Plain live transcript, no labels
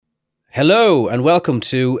Hello and welcome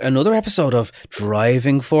to another episode of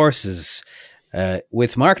Driving Forces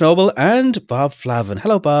with Mark Noble and Bob Flavin.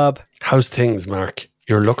 Hello, Bob. How's things, Mark?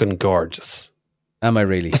 You're looking gorgeous. Am I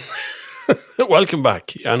really? Welcome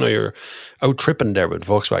back. I know you're out tripping there with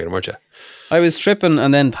Volkswagen, weren't you? I was tripping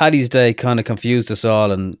and then Paddy's Day kind of confused us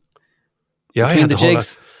all. And yeah, between the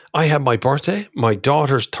jigs. I had my birthday, my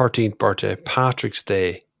daughter's 13th birthday, Patrick's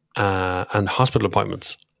Day, and hospital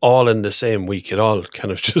appointments all in the same week. It all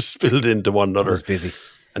kind of just spilled into one another. I was busy.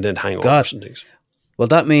 And then hangovers and things. Well,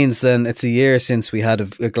 that means then it's a year since we had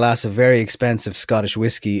a glass of very expensive Scottish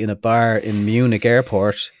whiskey in a bar in Munich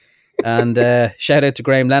airport. And shout out to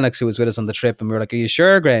Graham Lennox, who was with us on the trip. And we were like, are you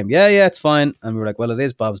sure, Graham? Yeah, it's fine. And we were like, well, it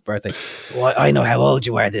is Bob's birthday. So I know how old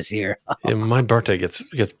you are this year. Yeah, my birthday gets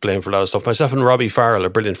blamed for a lot of stuff. Myself and Robbie Farrell, a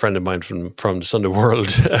brilliant friend of mine from the Sunday World,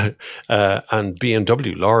 and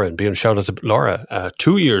BMW, Laura, and being shout out to Laura,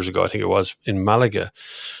 2 years ago, I think it was, in Malaga,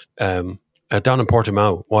 down in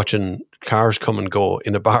Portimao, watching cars come and go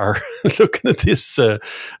in a bar, looking at this.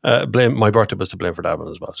 Blame my birthday was to blame for that one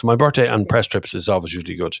as well. So my birthday and press trips is always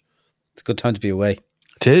usually good. It's a good time to be away.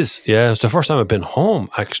 It is, yeah. It's the first time I've been home,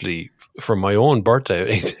 actually, for my own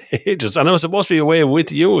birthday in ages. And I was supposed to be away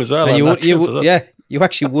with you as well. You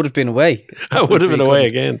actually would have been away. I would have been away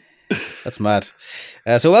again. That's mad.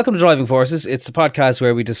 So welcome to Driving Forces. It's a podcast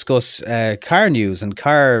where we discuss car news and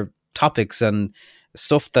car topics and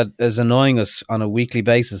stuff that is annoying us on a weekly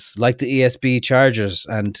basis, like the ESB chargers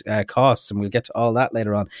and costs. And we'll get to all that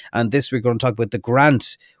later on. And this we're going to talk about the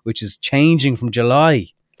grant, which is changing from July.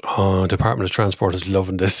 Oh, Department of Transport is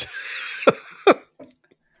loving this.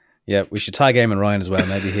 Yeah, we should tag Eamon Ryan as well.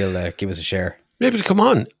 Maybe he'll give us a share. Maybe come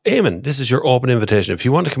on. Eamon, this is your open invitation. If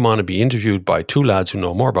you want to come on and be interviewed by two lads who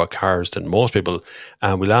know more about cars than most people,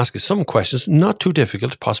 and we'll ask you some questions, not too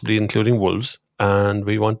difficult, possibly including wolves, and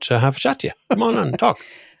we want to have a chat to you. Come on and talk.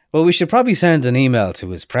 Well, we should probably send an email to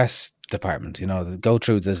his press department, go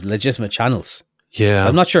through the legitimate channels. Yeah.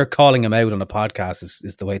 I'm not sure calling him out on a podcast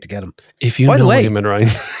is the way to get him. If you know Eamon Ryan.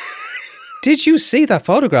 Did you see that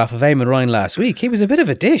photograph of Eamon Ryan last week? He was a bit of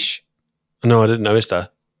a dish. No, I didn't. I missed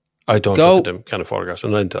that. I don't look at them kind of photographs.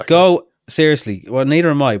 I'm not into that. Seriously. Well, neither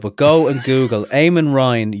am I, but go and Google Eamon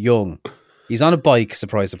Ryan young. He's on a bike,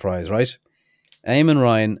 surprise, surprise, right? Eamon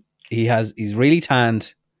Ryan, he's really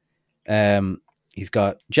tanned. He's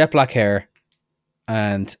got jet black hair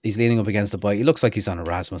and he's leaning up against a bike. He looks like he's on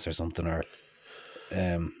Erasmus or something, or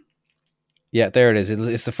yeah, there it is.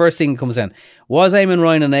 It's the first thing that comes in. Was Eamon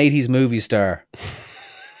Ryan an 80s movie star?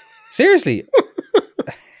 Seriously.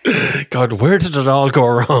 God, where did it all go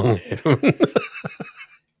wrong?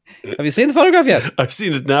 Have you seen the photograph yet? I've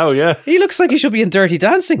seen it now, yeah. He looks like he should be in Dirty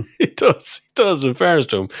Dancing. He does, in fairness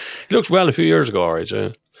to him. He looked well a few years ago, all right,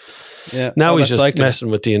 yeah. Yeah, now he's just messing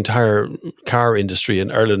with the entire car industry in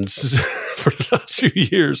Ireland for the last few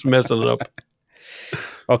years, messing it up.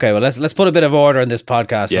 Okay, well, let's put a bit of order in this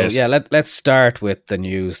podcast. Yes. So, yeah, let's start with the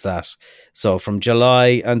news so from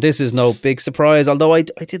July, and this is no big surprise, although I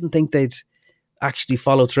didn't think they'd actually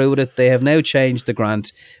follow through with it. They have now changed the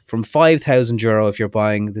grant from €5,000 if you're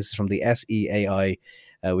buying, this is from the SEAI,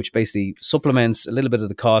 which basically supplements a little bit of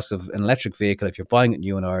the cost of an electric vehicle if you're buying it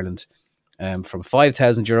new in Ireland. From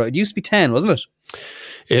 €5,000. It used to be 10, wasn't it?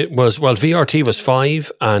 It was, well, VRT was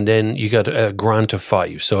 5 and then you got a grant of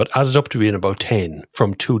 5. So it added up to being about 10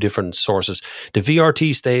 from two different sources. The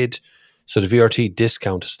VRT stayed, so the VRT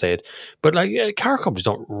discount stayed. But car companies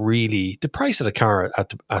don't really, the price of the car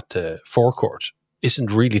at the forecourt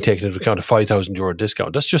isn't really taking into account a €5,000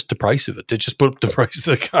 discount. That's just the price of it. They just put up the price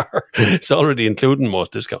of the car. It's already including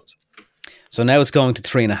most discounts. So now it's going to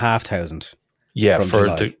 3,500. Yeah,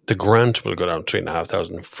 for the grant will go down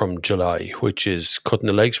 3,500 from July, which is cutting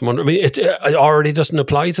the legs from under. I mean, it already doesn't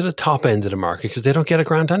apply to the top end of the market because they don't get a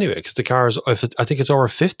grant anyway. Because the cars, I think it's over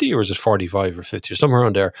 50 or is it 45 or 50 or somewhere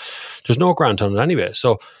around there. There's no grant on it anyway.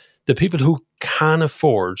 So the people who can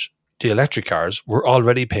afford the electric cars were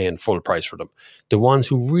already paying full price for them. The ones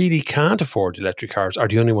who really can't afford the electric cars are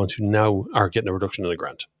the only ones who now are getting a reduction in the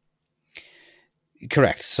grant.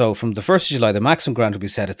 Correct. So from the 1st of July, the maximum grant will be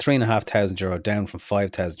set at €3,500 down from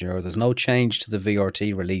 €5,000. There's no change to the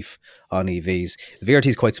VRT relief on EVs. The VRT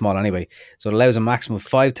is quite small anyway, so it allows a maximum of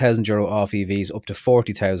 €5,000 off EVs up to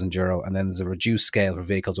 €40,000, and then there's a reduced scale for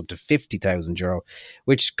vehicles up to €50,000,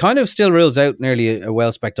 which kind of still rules out nearly a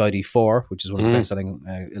well-spec'd ID4, which is one of the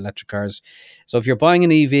best-selling electric cars. So if you're buying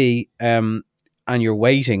an EV and you're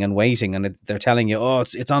waiting and they're telling you, oh,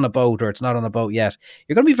 it's on a boat or it's not on a boat yet,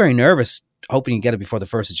 you're going to be very nervous hoping you get it before the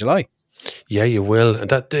 1st of July. Yeah, you will. And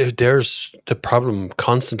there's the problem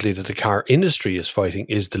constantly that the car industry is fighting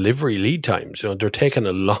is delivery lead times. They're taking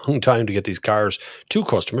a long time to get these cars to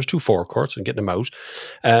customers, to forecourts, and getting them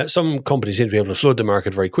out. Some companies seem to be able to flood the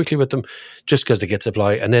market very quickly with them just because they get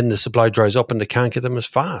supply, and then the supply dries up and they can't get them as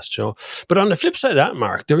fast. But on the flip side of that,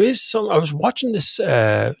 Mark, there is I was watching this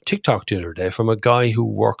TikTok the other day from a guy who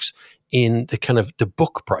works in the kind of the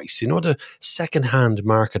book price, the second-hand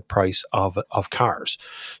market price of cars.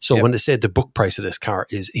 So when they say the book price of this car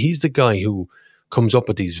he's the guy who comes up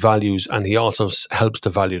with these values, and he also helps to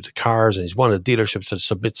value the cars, and he's one of the dealerships that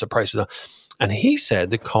submits the prices. And he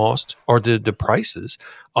said the cost or the prices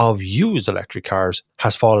of used electric cars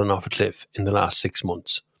has fallen off a cliff in the last 6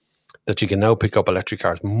 months. That you can now pick up electric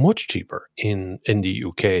cars much cheaper in the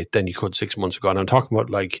UK than you could 6 months ago. And I'm talking about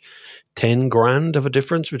like 10 grand of a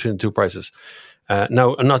difference between the two prices.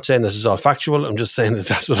 Now, I'm not saying this is all factual. I'm just saying that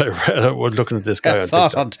that's what I read. I was looking at this guy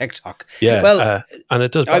on TikTok. Yeah. Well, and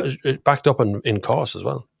it does it backed up in cost as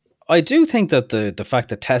well. I do think that the fact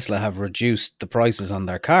that Tesla have reduced the prices on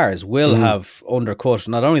their cars will have undercut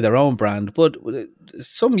not only their own brand, but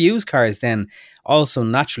some used cars then also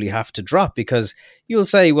naturally have to drop, because you'll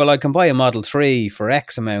say, well, I can buy a Model 3 for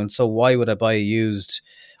X amount, so why would I buy a used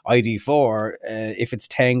ID4 if it's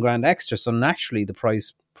 10 grand extra? So naturally the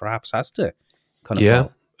price perhaps has to kind of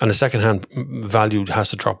fall. And the second-hand value has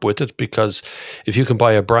to drop with it, because if you can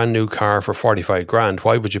buy a brand new car for 45 grand,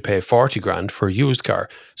 why would you pay 40 grand for a used car?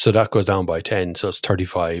 So that goes down by 10, so it's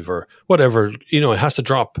 35 or whatever. It has to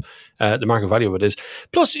drop the market value of it is.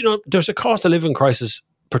 Plus, there's a cost of living crisis,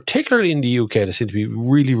 particularly in the UK, that seem to be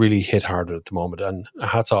really, really hit harder at the moment. And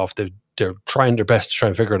hats off, they're trying their best to try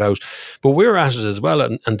and figure it out. But we're at it as well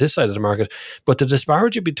on this side of the market. But the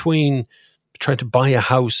disparity between trying to buy a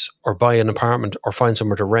house or buy an apartment or find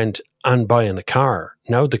somewhere to rent and buying a car,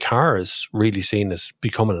 now the car is really seen as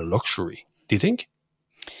becoming a luxury. Do you think?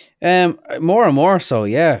 More and more so,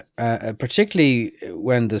 yeah. Particularly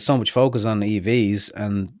when there's so much focus on EVs,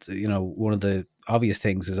 and one of the obvious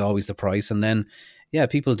things is always the price. And then, yeah,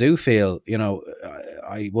 people do feel,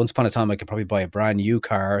 I once upon a time I could probably buy a brand new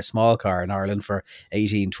car, a small car in Ireland for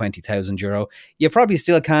 20,000 euro. You probably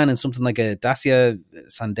still can in something like a Dacia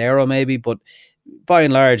Sandero maybe, but by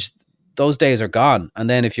and large, those days are gone. And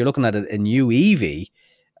then if you're looking at a new EV,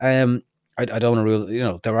 I don't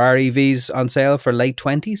know, there are EVs on sale for late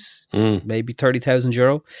 20s, maybe 30,000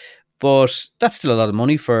 euro, but that's still a lot of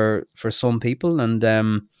money for some people.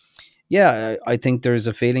 And yeah, I think there's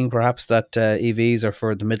a feeling perhaps that EVs are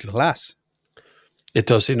for the middle class. It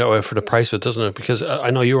does, for the price of it, doesn't it? Because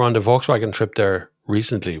I know you were on the Volkswagen trip there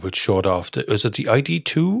recently, which showed off. Was it the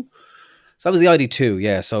ID2? So that was the ID2,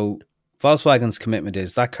 yeah. So Volkswagen's commitment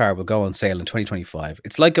is that car will go on sale in 2025.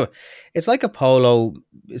 It's like a Polo.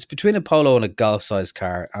 It's between a Polo and a Golf-sized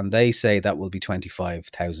car, and they say that will be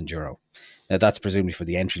 25,000 euro. Now that's presumably for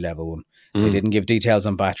the entry level one. They didn't give details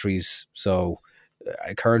on batteries, so.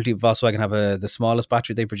 Currently, Volkswagen have the smallest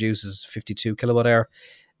battery they produce is 52 kilowatt hour.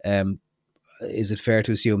 Is it fair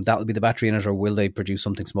to assume that will be the battery in it, or will they produce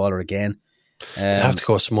something smaller again? They have to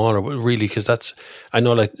go smaller, really, because I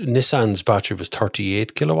know like Nissan's battery was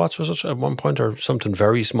 38 kilowatts, was it, at one point, or something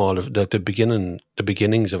very small. The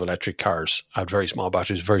beginnings of electric cars had very small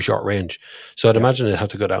batteries, very short range. So I'd imagine it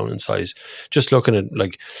had to go down in size. Just looking at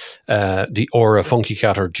like the Aura Funky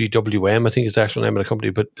Cat, or GWM, I think is the actual name of the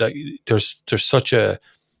company, but like there's such a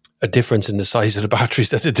difference in the size of the batteries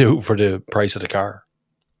that they do for the price of the car.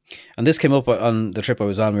 And this came up on the trip I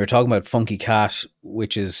was on. We were talking about Funky Cat,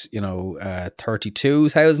 which is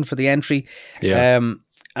 32,000 for the entry. Yeah.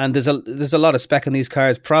 And there's a lot of spec on these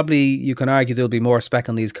cars. Probably you can argue there'll be more spec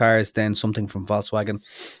on these cars than something from Volkswagen.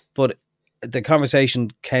 But the conversation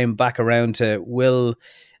came back around to, will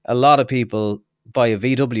a lot of people buy a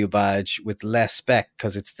VW badge with less spec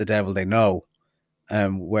because it's the devil they know,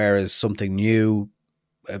 whereas something new,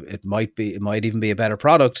 it might even be a better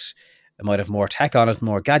product. It might have more tech on it,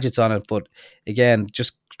 more gadgets on it, but again,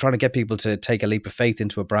 just trying to get people to take a leap of faith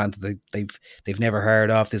into a brand that they've never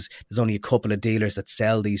heard of. There's only a couple of dealers that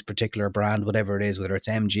sell these particular brand, whatever it is, whether it's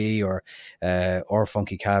MG or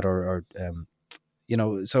Funky Cat or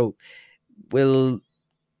So will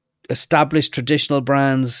established traditional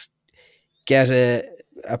brands get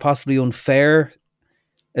a possibly unfair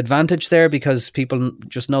advantage there because people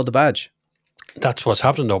just know the badge? That's what's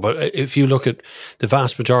happening though. But if you look at the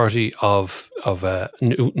vast majority of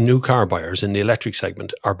new car buyers in the electric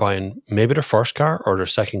segment are buying maybe their first car or their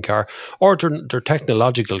second car, or they're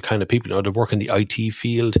technological kind of people, they work in the IT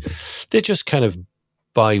field. They just kind of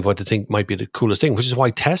by what they think might be the coolest thing, which is why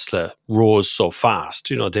Tesla rose so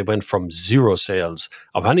fast. They went from zero sales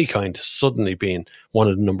of any kind to suddenly being one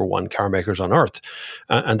of the number one car makers on earth.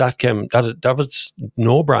 And that was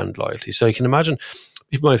no brand loyalty. So you can imagine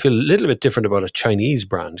people might feel a little bit different about a Chinese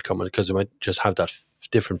brand coming, because they might just have that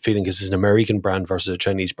different feeling because it's an American brand versus a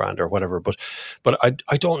Chinese brand or whatever. But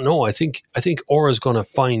I don't know. I think Aura is going to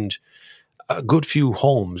find a good few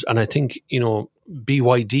homes, and I think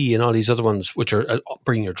BYD and all these other ones, which are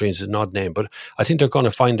Bring Your Dreams is an odd name, but I think they're going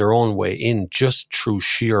to find their own way in just through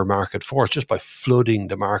sheer market force, just by flooding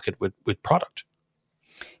the market with product.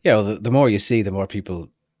 Yeah, well, the more you see, the more people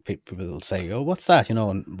will say, "Oh, what's that?"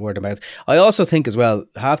 And word of mouth. I also think as well,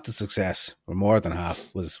 half the success, or more than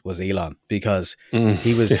half, was Elon, because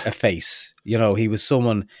he was a face. He was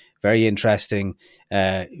someone very interesting.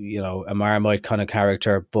 A Marmite kind of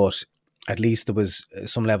character, but at least there was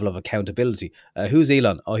some level of accountability. Who's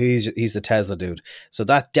Elon? Oh, he's the Tesla dude. So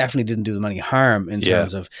that definitely didn't do them any harm in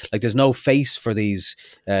terms of, like, there's no face for these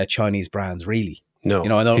Chinese brands, really. No,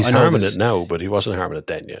 he's harming it now, but he wasn't harming it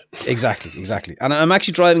then yet. Exactly. And I'm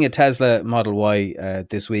actually driving a Tesla Model Y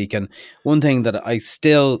this week, and one thing that they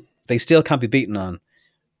still can't be beaten on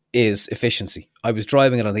is efficiency. I was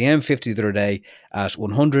driving it on the M50 the other day at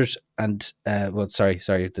 100 and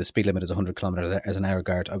the speed limit is 100 kilometers as an hour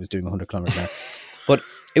guard. I was doing 100 kilometers an hour, but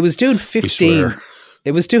it was doing 15.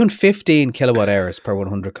 It was doing 15 kilowatt hours per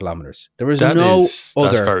 100 kilometers. There is that's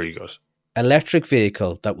very good electric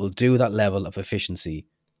vehicle that will do that level of efficiency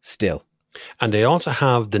still. And they also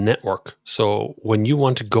have the network. So when you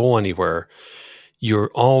want to go anywhere,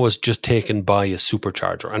 you're always just taken by a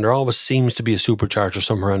supercharger, and there always seems to be a supercharger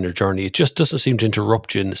somewhere on your journey. It just doesn't seem to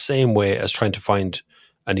interrupt you in the same way as trying to find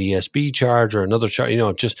an ESB charger, another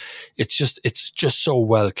charger. It's just so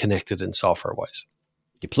well connected in software wise.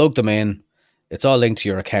 You plug them in, it's all linked to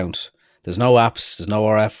your account. There's no apps, there's no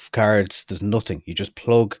RF cards, there's nothing. You just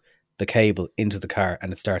plug the cable into the car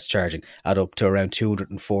and it starts charging at up to around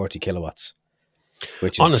 240 kilowatts.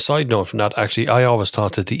 On a side note from that, actually, I always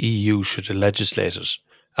thought that the EU should have legislated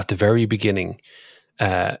at the very beginning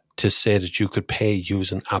to say that you could pay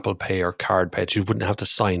using Apple Pay or card pay. You wouldn't have to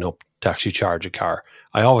sign up to actually charge a car.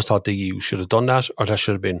 I always thought the EU should have done that, or that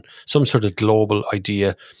should have been some sort of global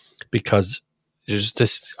idea, because there's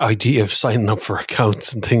this idea of signing up for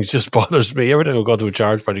accounts and things just bothers me. Every time I go to a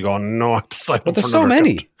charge party, go, no, I have to sign up for there's so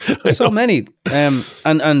many. There's so many. And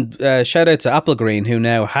shout out to Apple Green, who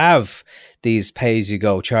now have these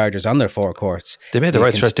pay-as-you-go chargers on their forecourts. They made the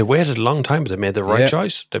right choice. They waited a long time, but they made the right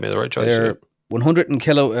choice. They're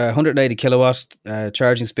 180 kilowatt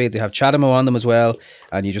charging speed. They have Chatamo on them as well,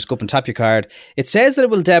 and you just go up and tap your card. It says that it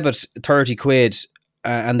will debit 30 quid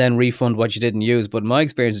and then refund what you didn't use, but my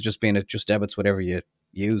experience has just been it just debits whatever you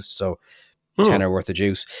used, so tenner worth of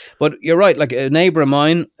juice. But you're right, like a neighbour of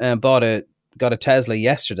mine got a Tesla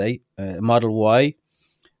yesterday, a Model Y.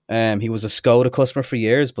 He was a Skoda customer for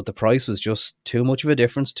years, but the price was just too much of a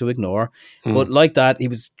difference to ignore. But like that, he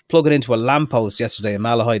was plugging into a lamppost yesterday in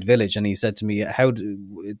Malahide Village, and he said to me,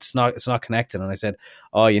 it's not connected. And I said,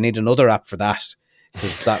 oh, you need another app for that,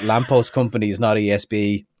 because that lamppost company is not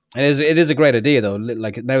ESB. It is a great idea though.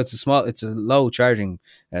 Like now it's a low charging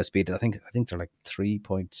speed. I think they're like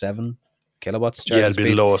 3.7 kilowatts charging it'd be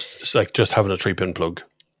speed. the lowest. It's like just having a 3-pin plug.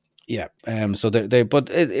 Yeah. So but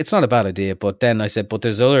it's not a bad idea. But then I said, but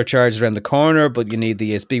there's other chargers around the corner, but you need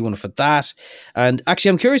the ESB one for that. And actually,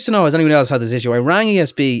 I'm curious to know, has anyone else had this issue? I rang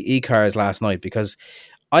ESB eCars last night because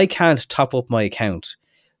I can't top up my account.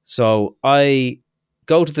 So I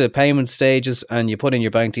go to the payment stages and you put in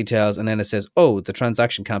your bank details, and then it says, oh, the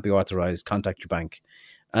transaction can't be authorized. Contact your bank.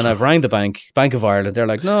 And I've rang the Bank of Ireland. They're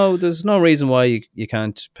like, no, there's no reason why you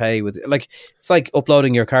can't pay with, like, it's like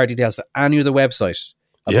uploading your card details to any other website.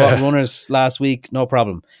 I bought runners last week, no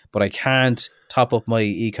problem. But I can't top up my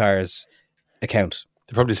eCars account.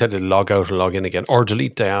 They probably said to log out and log in again, or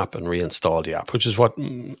delete the app and reinstall the app, which is what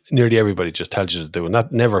nearly everybody just tells you to do, and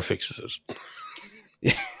that never fixes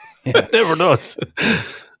it. It never does.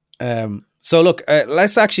 So look,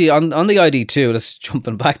 let's actually on the ID2. Let's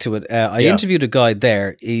jumping back to it. I interviewed a guy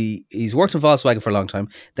there. He's worked in Volkswagen for a long time.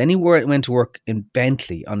 Then he went to work in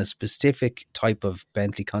Bentley on a specific type of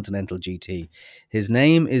Bentley Continental GT. His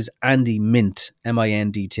name is Andy Mint,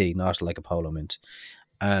 MINDT, not like a polo mint.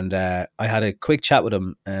 And I had a quick chat with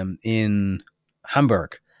him in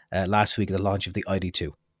Hamburg last week at the launch of the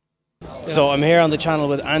ID2. So I'm here on the channel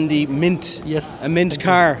with Andy Mint. Yes. A mint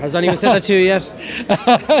car. Has anyone said that to you yet?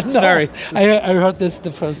 No, Sorry. I heard this the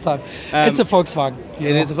first time. It's a Volkswagen.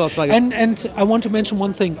 It is a Volkswagen. And I want to mention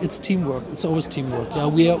one thing. It's teamwork. It's always teamwork. Yeah,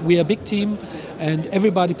 we are a big team, and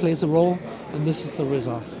everybody plays a role, and this is the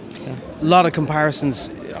result. A lot of comparisons.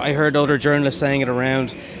 I heard other journalists saying it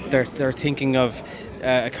around. They're thinking of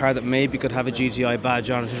a car that maybe could have a GTI badge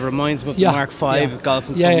on it. It reminds me of the Mark V Golf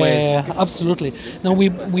in some ways. Yeah, absolutely. Now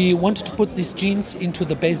we wanted to put these genes into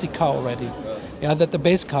the basic car already. Yeah, that the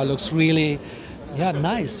base car looks really,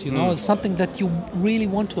 nice. It's something that you really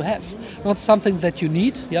want to have, not something that you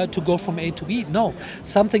need, to go from A to B. No,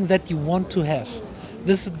 something that you want to have.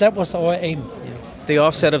 That was our aim. Yeah. The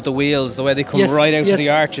offset of the wheels, the way they come right out of the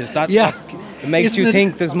arches, that it makes you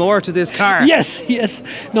think there's more to this car.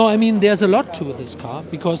 Yes. No, I mean, there's a lot to this car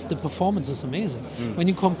because the performance is amazing. When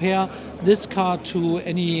you compare this car to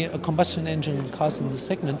any combustion engine cars in the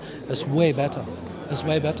segment, it's way better.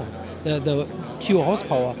 The pure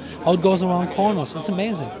horsepower, how it goes around corners, it's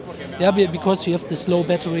amazing. Yeah, because you have this low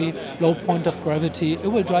battery, low point of gravity, it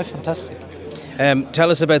will drive fantastic. Tell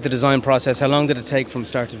us about the design process. How long did it take from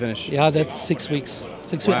start to finish? Yeah, that's 6 weeks.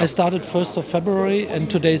 Wow. I started 1st of February and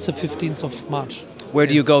today is the 15th of March. Where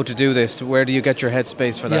do you go to do this? Where do you get your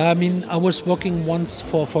headspace for that? Yeah, I mean, I was working once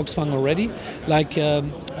for Volkswagen already. Like, I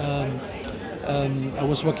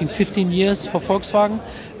was working 15 years for Volkswagen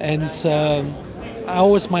and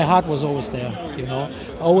my heart was always there,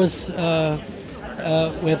 always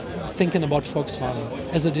with thinking about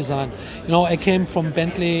Volkswagen as a design. I came from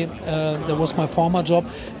Bentley, that was my former job,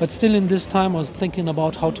 but still in this time I was thinking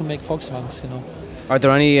about how to make Volkswagens, Are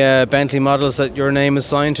there any Bentley models that your name is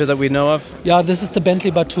signed to that we know of? Yeah, this is the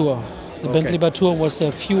Bentley Batur. The Bentley Batur was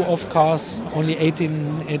a few off cars, only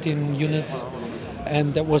 18 units,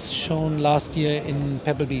 and that was shown last year in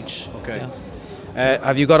Pebble Beach. Okay. Yeah.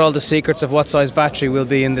 Have you got all the secrets of what size battery will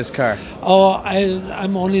be in this car? Oh,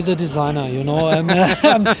 I'm only the designer, you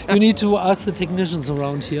need to ask the technicians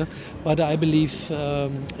around here. But I believe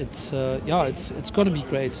it's going to be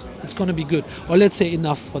great. It's going to be good. Or let's say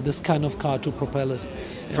enough for this kind of car to propel it.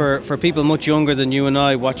 Yeah. For people much younger than you and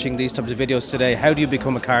I watching these types of videos today, how do you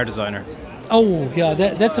become a car designer? Oh, yeah,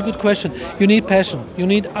 that's a good question. You need passion. You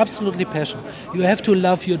need absolutely passion. You have to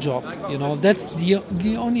love your job. That's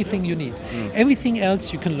the only thing you need. Everything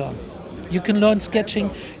else you can learn. You can learn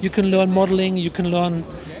sketching. You can learn modeling. You can learn,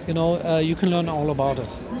 you can learn all about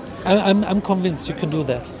it. I'm convinced you can do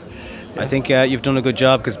that. Yeah. I think you've done a good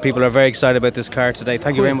job because people are very excited about this car today.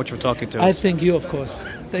 Thank you very much for talking to us. I thank you, of course.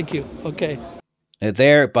 Thank you. Okay. Now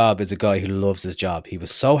there, Bob is a guy who loves his job. He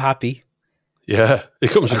was so happy. Yeah,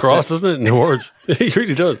 it comes across, doesn't it, in the words? He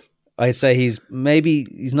really does. I'd say he's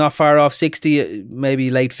not far off 60, maybe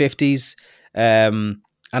late 50s. And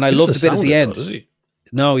I loved the bit at the end. Does he?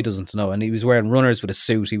 No, he doesn't. No, and he was wearing runners with a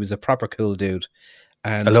suit. He was a proper cool dude.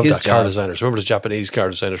 And I love that car designers. Remember the Japanese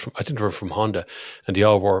car designers? I think they were from Honda, and they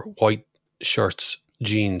all wore white shirts,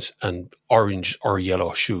 jeans, and orange or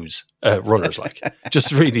yellow shoes, runners,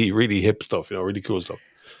 just really, really hip stuff. Really cool stuff.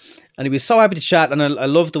 And he was so happy to chat, and I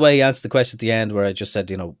loved the way he answered the question at the end, where I just said,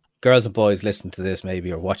 girls and boys listening to this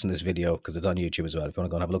maybe or watching this video because it's on YouTube as well. If you want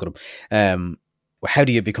to go and have a look at him, how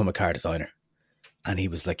do you become a car designer? And he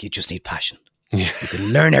was like, you just need passion. Yeah. You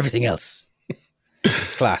can learn everything else.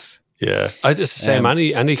 It's class. Yeah, it's the same.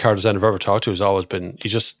 Any car designer I've ever talked to has always been you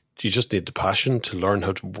just need the passion to learn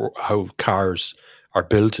how cars are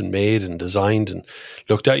built and made and designed and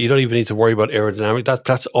looked at. You don't even need to worry about aerodynamic.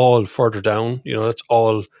 That's all further down. That's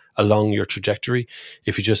all along your trajectory.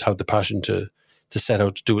 If you just have the passion to set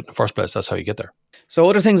out to do it in the first place, that's how you get there. So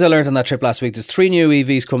other things I learned on that trip last week, there's 3 new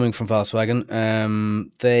EVs coming from Volkswagen.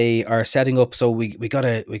 They are setting up, so we got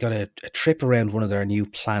a trip around one of their new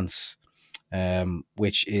plants,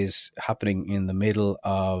 which is happening in the middle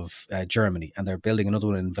of Germany, and they're building another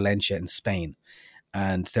one in Valencia in Spain.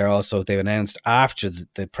 And they've announced after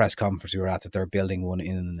the press conference we were at that they're building one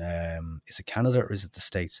in, is it Canada or is it the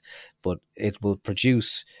States? But it will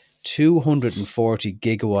produce 240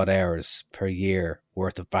 gigawatt hours per year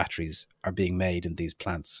worth of batteries are being made in these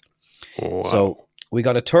plants. Wow. So we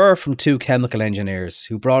got a tour from 2 chemical engineers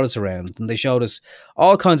who brought us around, and they showed us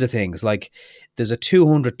all kinds of things. Like there's a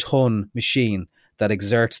 200-ton machine that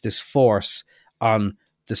exerts this force on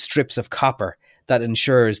the strips of copper that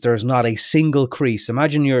ensures there's not a single crease.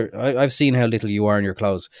 Imagine I've seen how little you are in your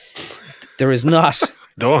clothes. There is not...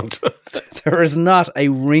 Don't. There is not a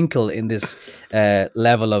wrinkle in this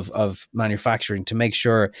level of manufacturing to make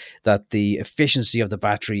sure that the efficiency of the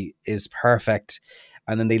battery is perfect.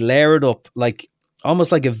 And then they layer it up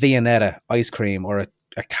almost like a Viennetta ice cream or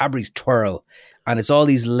a Cadbury's twirl. And it's all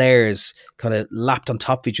these layers kind of lapped on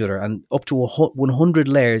top of each other, and up to 100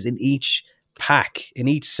 layers in each pack, in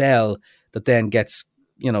each cell, that then gets,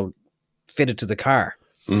 fitted to the car.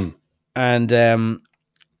 Mm. And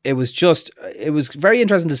it was very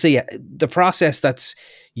interesting to see the process that's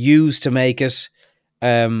used to make it.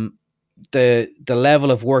 the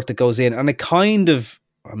level of work that goes in, and it kind of,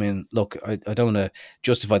 I mean, look, I don't want to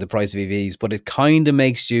justify the price of EVs, but it kind of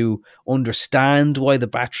makes you understand why the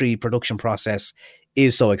battery production process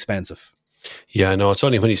is so expensive. Yeah, no, it's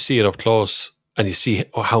only when you see it up close and you see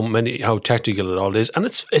how technical it all is, and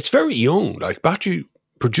it's very young. Like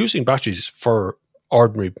producing batteries for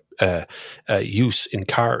ordinary use in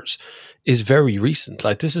cars is very recent.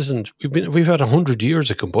 Like this isn't, we've had 100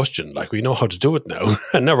 years of combustion. Like we know how to do it now,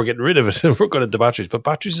 and now we're getting rid of it and we're going into batteries. But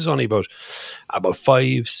batteries is only about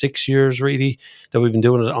 5-6 years really that we've been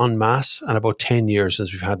doing it en masse, and about 10 years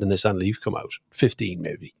since we've had the Nissan Leaf come out. 15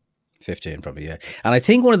 maybe. 15 probably, yeah. And I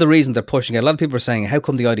think one of the reasons they're pushing it, a lot of people are saying, how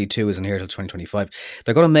come the ID2 isn't here till 2025?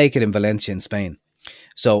 They're going to make it in Valencia in Spain.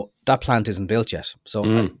 So that plant isn't built yet.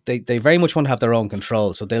 So they very much want to have their own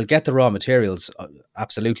control. So they'll get the raw materials,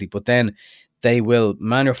 absolutely. But then they will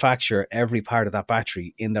manufacture every part of that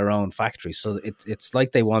battery in their own factory. So it's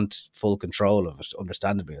like they want full control of it,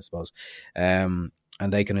 understandably, I suppose. And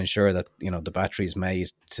they can ensure that, you know, the battery is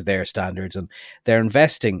made to their standards, and they're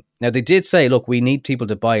investing. Now, they did say, look, we need people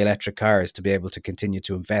to buy electric cars to be able to continue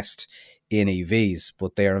to invest in EVs,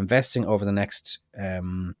 but they are investing over the next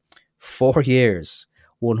 4 years,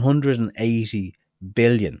 180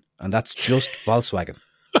 billion, and that's just Volkswagen.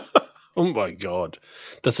 Oh my God,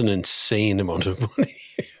 that's an insane amount of money.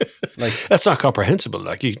 Like that's not comprehensible.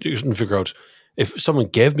 Like you couldn't figure out, if someone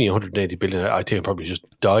gave me 180 billion, I think I'd probably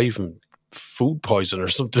just die from food poison or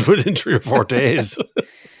something within 3 or 4 days.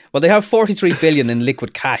 Well, they have 43 billion in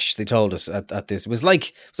liquid cash, they told us at this. It was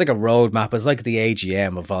like a roadmap. It was like the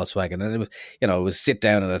AGM of Volkswagen. And it was, you know, it was sit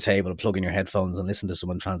down at a table, plug in your headphones and listen to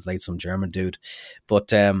someone translate some German dude. But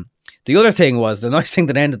the other thing was, the nice thing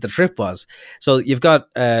that ended the trip was, so you've got,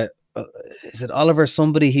 is it Oliver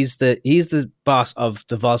somebody? He's the boss of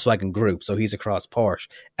the Volkswagen group. So he's across Porsche,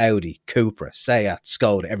 Audi, Cupra, Seat,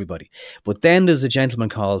 Skoda, everybody. But then there's a gentleman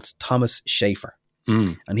called Thomas Schaefer.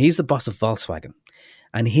 And he's the boss of Volkswagen.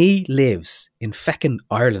 And he lives in feckin'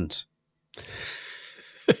 Ireland.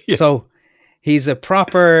 Yeah. So he's a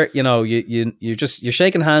proper, you know, you're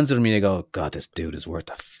shaking hands with him and you go, God, this dude is worth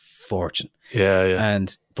a fortune. Yeah.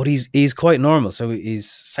 But he's quite normal. So he's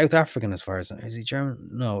South African, as far as, is he German?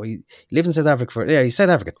 No, he lives in South Africa. He's South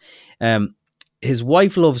African. His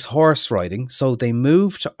wife loves horse riding, so they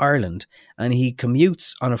move to Ireland, and he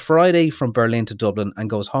commutes on a Friday from Berlin to Dublin and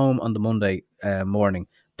goes home on the Monday morning,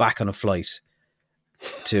 back on a flight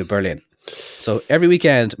to Berlin. So every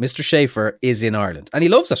weekend, Mr. Schaefer is in Ireland, and he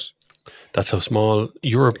loves it. That's how small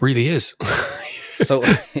Europe really is. So,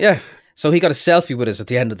 yeah. So he got a selfie with us at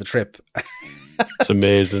the end of the trip. It's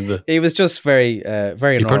amazing. He was just very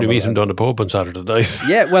normal. You probably meet him down the pub on Saturday night.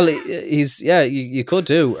 Yeah, well, you could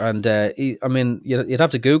do. And I mean, you'd have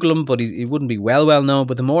to Google him, but he wouldn't be well known.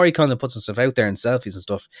 But the more he kind of puts himself out there in selfies and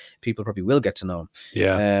stuff, people probably will get to know him.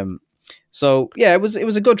 Yeah. So yeah, it was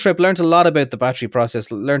a good trip. Learned a lot about the battery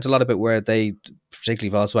process. Learned a lot about where they,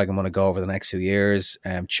 particularly Volkswagen, want to go over the next few years.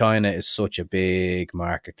 China is such a big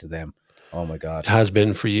market to them. Oh my God. It has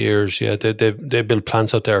been for years. Yeah, they built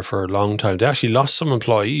plants out there for a long time. They actually lost some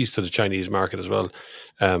employees to the Chinese market as well.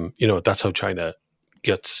 You know, that's how China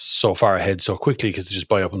gets so far ahead so quickly, because they just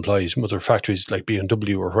buy up employees from other factories like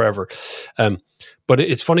BMW or wherever. But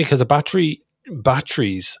it's funny because the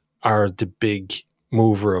batteries are the big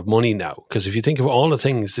mover of money now. Because if you think of all the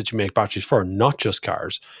things that you make batteries for, not just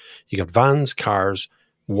cars, you got vans, cars,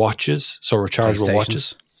 watches, so rechargeable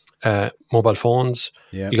watches. Mobile phones,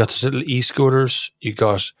 You got those little e-scooters, you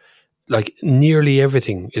got, like, nearly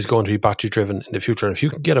everything is going to be battery driven in the future. And if you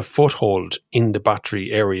can get a foothold in the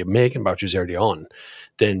battery area, making batteries early on,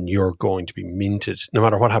 then you're going to be minted no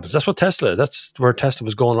matter what happens. That's where Tesla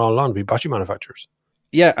was going all along, to be battery manufacturers.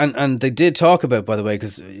 Yeah, and they did talk about, by the way,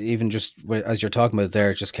 because even just as you're talking about it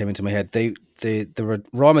there, it just came into my head, the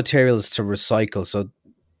raw materials to recycle. So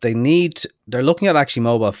they're looking at actually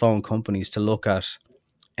mobile phone companies to look at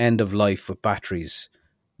end of life with batteries.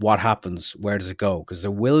 What happens? Where does it go? Because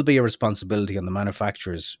there will be a responsibility on the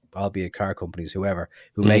manufacturers, albeit car companies, whoever,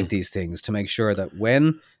 who make these things, to make sure that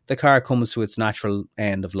when the car comes to its natural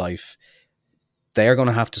end of life, they're going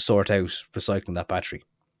to have to sort out recycling that battery.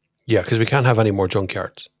 Yeah, because we can't have any more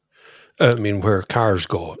junkyards. I mean, where cars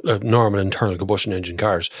go, normal internal combustion engine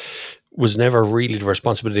cars, was never really the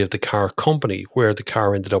responsibility of the car company, where the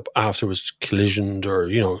car ended up after it was collisioned or,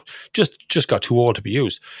 you know, just got too old to be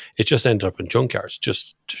used. It just ended up in junkyards,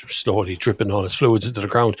 just slowly dripping all its fluids into the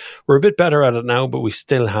ground. We're a bit better at it now, but we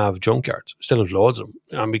still have junkyards, still have loads of them.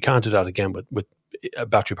 And we can't do that again with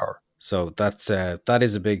battery power. So that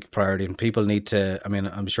is a big priority, and people need to. I mean,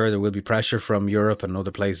 I'm sure there will be pressure from Europe and other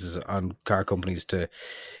places on car companies to,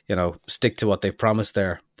 stick to what they've promised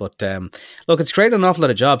there. But look, it's created an awful lot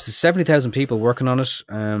of jobs. There's 70,000 people working on it.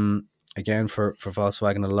 Again, for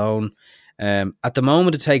Volkswagen alone, at the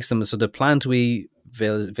moment it takes them. So the plant we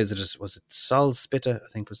visited, was it Salzgitter, I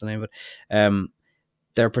think was the name of it.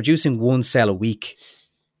 They're producing one cell a week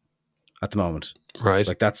at the moment. Right,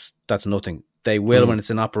 like that's nothing. They will, when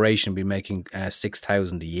it's in operation, be making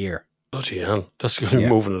 6,000 a year. Bloody hell. That's going to be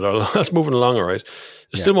moving it along. That's moving along, all right.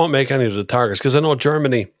 They still won't make any of the targets, because I know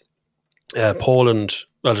Germany, Poland,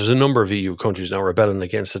 well, there's a number of EU countries now rebelling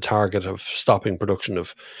against the target of stopping production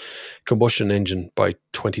of combustion engine by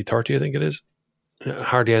 2030, I think it is.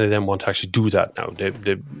 Hardly any of them want to actually do that now.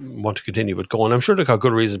 They want to continue with going. I'm sure they've got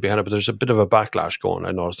good reasons behind it, but there's a bit of a backlash going,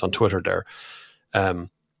 I noticed on Twitter there.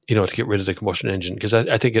 To get rid of the combustion engine, because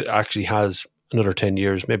I think it actually has another 10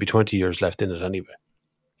 years, maybe 20 years left in it anyway.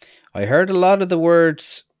 I heard a lot of the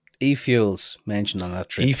words e-fuels mentioned on that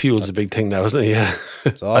trip. E-fuels is a big thing now, isn't it? Yeah.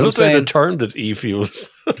 That's all I I'm love saying. the term that e-fuels.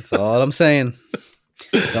 That's all I'm saying.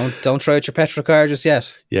 Don't try out your petrol car just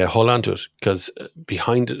yet. Yeah, hold on to it, because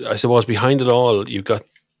behind it all, you've got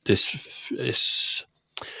this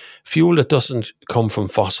fuel that doesn't come from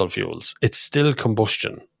fossil fuels. It's still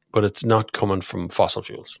combustion, but it's not coming from fossil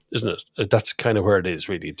fuels, isn't it? That's kind of where it is,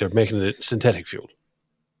 really. They're making it synthetic fuel.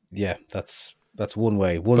 Yeah, that's one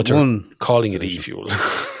way. But they're calling it e-fuel.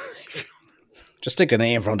 Just stick an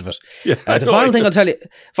A in front of it. Yeah, final thing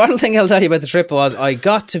I'll tell you about the trip was I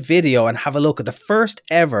got to video and have a look at the first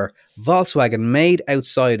ever Volkswagen made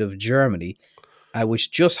outside of Germany,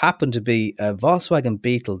 which just happened to be a Volkswagen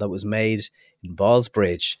Beetle that was made in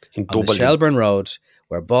Ballsbridge on the Shelburne Road,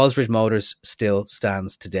 where Ballsbridge Motors still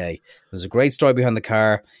stands today. There's a great story behind the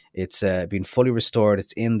car. It's been fully restored.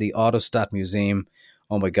 It's in the Autostat Museum.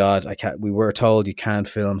 Oh my God, we were told you can't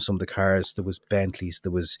film some of the cars. There was Bentleys,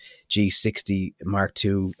 there was G60 Mark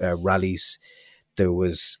II rallies, there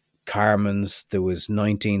was Carmans, there was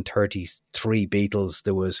 1933 Beetles,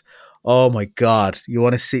 there was, oh my God, you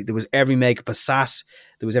want to see, there was every make of Passat,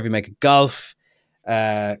 there was every make of Golf,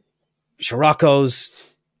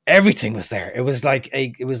 Scirocco's, everything was there. It was like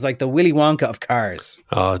the Willy Wonka of cars.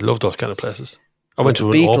 Oh, I love those kind of places. I went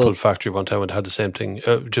to an Opel factory one time and had the same thing.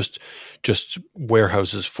 Just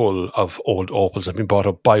warehouses full of old Opels that had been bought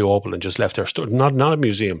up by Opel and just left there. Not a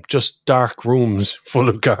museum, just dark rooms full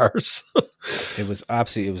of cars. It was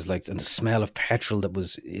like, and the smell of petrol that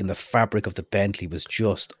was in the fabric of the Bentley was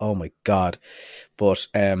just, oh my God. But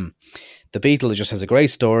the Beetle just has a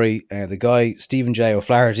great story. The guy, Stephen J.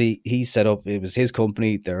 O'Flaherty, he set up, it was his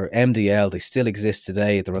company. They're MDL. They still exist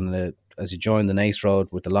today. They're on as you join the Nace Road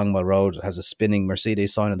with the Longmire Road, it has a spinning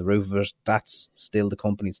Mercedes sign on the roof of it. That's still the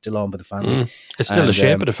company. It's still owned by the family. It's still the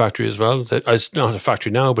shape of the factory as well. It's not a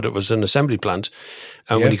factory now, but it was an assembly plant.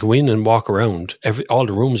 And when you go in and walk around, all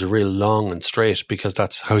the rooms are real long and straight, because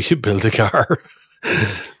that's how you build a car.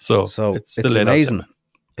 So it's amazing.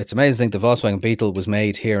 It's amazing to think the Volkswagen Beetle was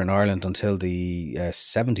made here in Ireland until the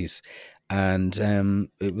 70s. And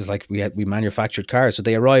it was like we manufactured cars, so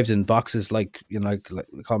they arrived in boxes like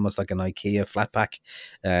almost like an IKEA flat pack.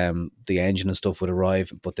 The engine and stuff would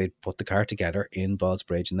arrive, but they'd put the car together in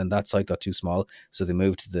Ballsbridge, and then that site got too small, so they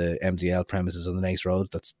moved to the MDL premises on the Nace Road.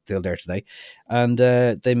 That's still there today, and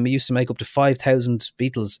they used to make up to 5,000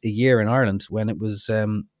 Beetles a year in Ireland when it was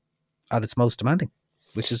at its most demanding,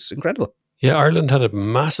 which is incredible. Yeah, Ireland had a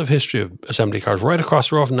massive history of assembly cars. Right across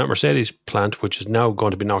the road from that Mercedes plant, which is now going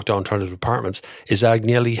to be knocked down, turned into apartments, is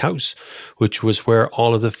Agnelli House, which was where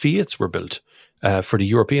all of the Fiats were built for the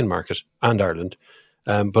European market and Ireland.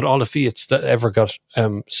 But all the Fiats that ever got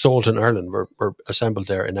sold in Ireland were assembled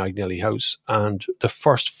there in Agnelli House. And the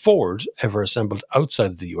first Ford ever assembled outside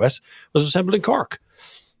of the US was assembled in Cork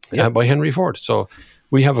by Henry Ford. So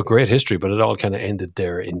we have a great history, but it all kind of ended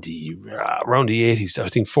there in around the 80s. I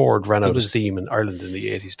think Ford ran out of steam in Ireland in the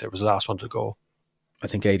 80s. There was the last one to go. I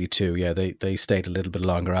think 82, yeah. They stayed a little bit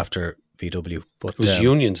longer after VW. But it was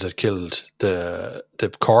unions that killed the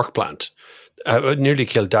Cork plant. It nearly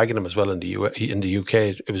killed Dagenham as well in the UK.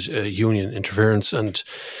 It was union interference and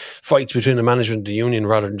fights between the management and the union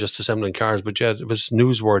rather than just assembling cars. But yeah, it was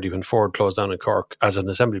newsworthy when Ford closed down in Cork as an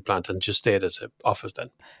assembly plant and just stayed as an office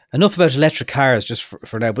then. Enough about electric cars just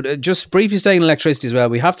for now, but just briefly staying on electricity as well.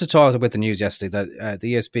 We have to talk about the news yesterday that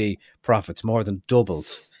the ESB profits more than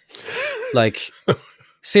doubled. Like...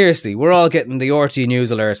 Seriously, we're all getting the RT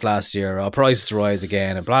news alerts last year. Our prices rise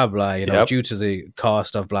again and blah, blah, due to the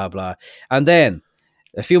cost of blah, blah. And then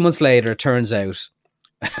a few months later, it turns out...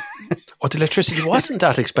 the electricity wasn't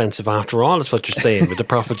that expensive after all, is what you're saying with the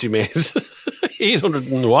profits you made. 800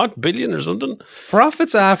 and what billion or something.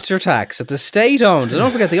 Profits after tax at the state-owned. And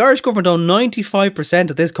don't forget, the Irish government own 95%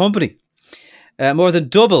 of this company. More than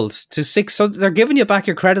doubled to 6. So they're giving you back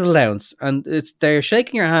your credit allowance, and they're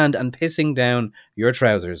shaking your hand and pissing down your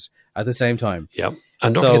trousers at the same time. Yeah,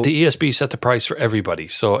 and don't forget the ESB set the price for everybody.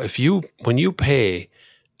 So when you pay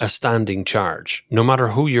a standing charge, no matter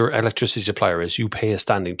who your electricity supplier is, you pay a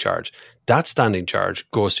standing charge. That standing charge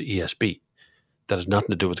goes to ESB. That has nothing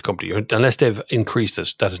to do with the company. Unless they've increased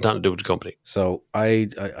it, that has nothing to do with the company. So I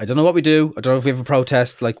don't know what we do. I don't know if we have a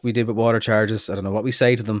protest like we did with water charges. I don't know what we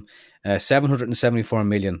say to them. 774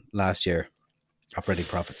 million last year operating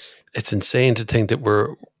profits. It's insane to think that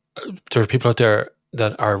there are people out there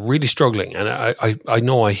that are really struggling. And I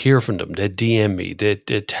know I hear from them. They DM me. They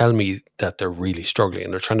tell me that they're really struggling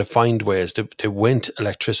and they're trying to find ways. They went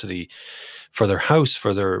electricity for their house,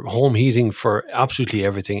 for their home heating, for absolutely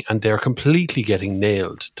everything. And they're completely getting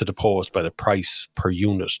nailed to the post by the price per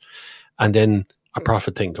unit. And then a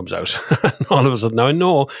profit thing comes out. And all of a sudden, now I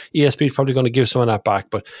know ESB is probably going to give some of that back,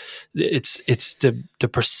 but it's the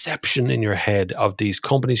perception in your head of these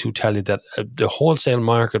companies who tell you that the wholesale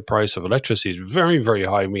market price of electricity is very, very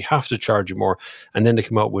high and we have to charge you more. And then they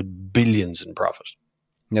come out with billions in profit.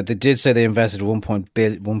 Yeah, they did say they invested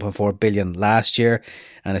 1.4 billion last year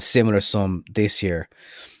and a similar sum this year.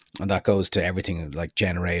 And that goes to everything like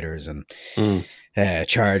generators and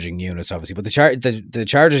charging units, obviously. But the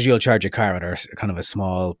charges you'll charge your car at are kind of a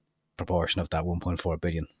small proportion of that 1.4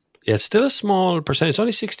 billion. Yeah, it's still a small percentage. It's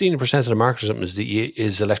only 16% of the market or something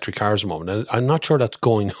is electric cars at the moment. And I'm not sure that's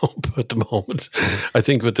going up at the moment. I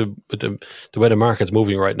think with the way the market's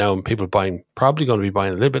moving right now and people probably going to be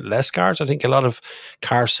buying a little bit less cars. I think a lot of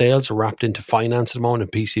car sales are wrapped into finance at the moment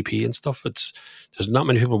and PCP and stuff. There's not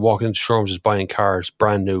many people walking into showrooms just buying cars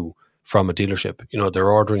brand new from a dealership. You know,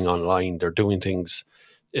 they're ordering online, they're doing things.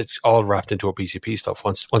 It's all wrapped into a PCP stuff.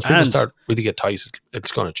 Once people start really get tight,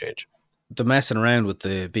 it's going to change. The messing around with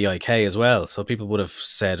the BIK as well. So people would have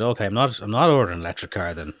said, okay, I'm not ordering an electric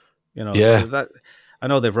car then. You know, yeah. So that, I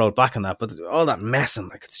know they've rolled back on that, but all that messing,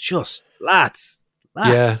 like it's just lads.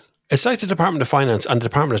 Yeah. It's like the Department of Finance and the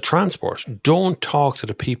Department of Transport don't talk to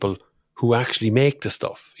the people who actually make the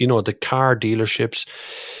stuff. You know, the car dealerships,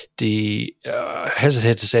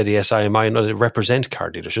 hesitate to say the SIMI, I know they represent car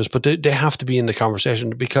dealerships, but they have to be in the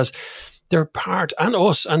conversation because they're part, and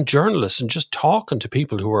us and journalists, and just talking to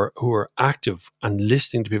people who are active and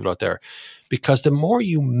listening to people out there. Because the more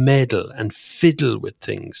you meddle and fiddle with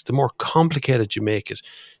things, the more complicated you make it,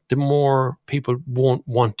 the more people won't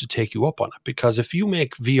want to take you up on it. Because if you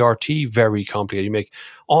make VRT very complicated, you make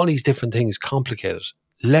all these different things complicated,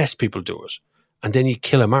 less people do it. And then you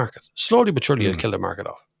kill a market. Slowly but surely you'll kill the market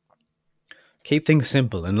off. Keep things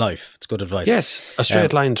simple in life. It's good advice. Yes, a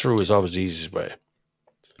straight line through is always the easiest way.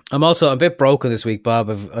 I'm also a bit broken this week, Bob.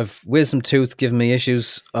 I've wisdom tooth giving me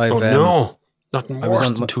issues. No, nothing worse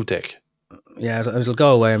than toothache. Yeah, it'll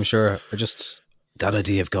go away, I'm sure. That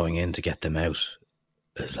idea of going in to get them out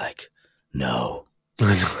is like, no.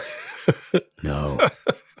 No.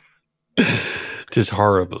 It is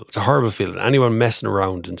horrible. It's a horrible feeling. Anyone messing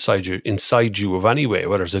around inside you of any way,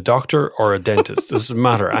 whether it's a doctor or a dentist, doesn't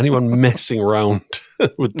matter. Anyone messing around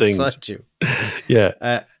with things. Inside you.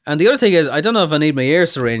 Yeah. And the other thing is, I don't know if I need my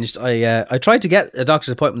ears syringed. I tried to get a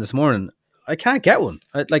doctor's appointment this morning. I can't get one.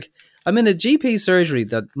 I'm in a GP surgery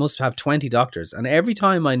that must have 20 doctors. And every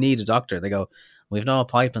time I need a doctor, they go, we've no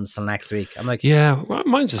appointments till next week. I'm like, yeah, well,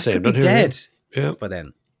 mine's the same. I could be dead by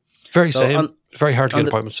then. Very same. Very hard to get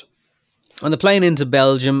appointments. On the plane into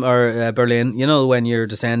Belgium or Berlin, you know, when you're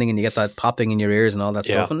descending and you get that popping in your ears and all that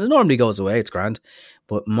stuff, and it normally goes away, it's grand.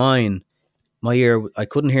 But my ear, I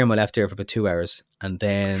couldn't hear my left ear for about 2 hours. And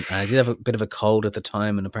then I did have a bit of a cold at the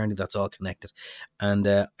time, and apparently that's all connected.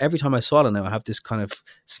 And every time I swallow now, I have this kind of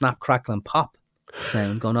snap, crackle, and pop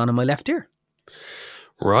sound going on in my left ear.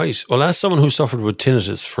 Right. Well, as someone who suffered with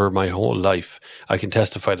tinnitus for my whole life, I can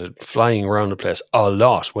testify that flying around the place a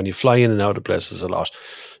lot, when you fly in and out of places a lot,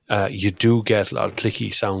 you do get a lot of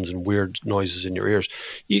clicky sounds and weird noises in your ears.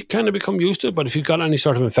 You kind of become used to it, but if you've got any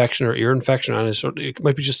sort of infection or ear infection, it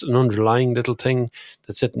might be just an underlying little thing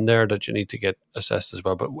that's sitting there that you need to get assessed as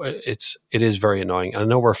well. But it is very annoying. And I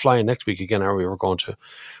know we're flying next week again, are we? We're going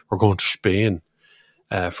to Spain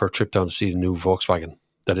for a trip down to see the new Volkswagen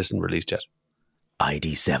that isn't released yet.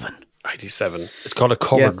 ID7. It's called a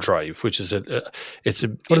covered drive, which is what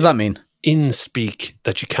does that mean? In speak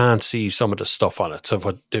that you can't see some of the stuff on it. So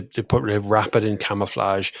what they wrap it in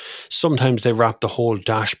camouflage. Sometimes they wrap the whole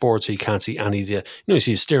dashboard so you can't see any of the, you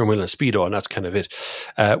see a steering wheel and a speedo, and that's kind of it.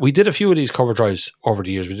 We did a few of these cover drives over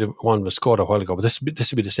the years. We did one with Skoda a while ago, but this would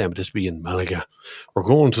be the same, but this would be in Malaga. We're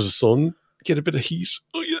going to the sun. Get a bit of heat.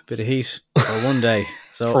 Oh, yes. Bit of heat for one day.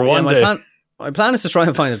 So For one day. My plan is to try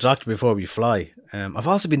and find a doctor before we fly. I've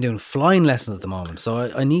also been doing flying lessons at the moment,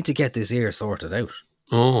 so I need to get this ear sorted out.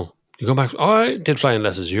 Oh, you go back. Oh, I did flying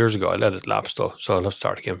lessons years ago. I let it lapse though, so I'll have to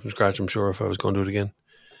start again from scratch. I'm sure if I was going to do it again.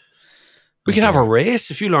 We could have a race.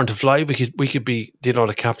 If you learn to fly, we could be,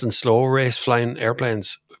 the Captain Slow race, flying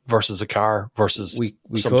airplanes versus a car versus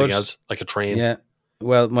something else, like a train. Yeah.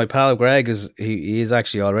 Well, my pal Greg he is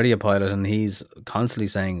actually already a pilot, and he's constantly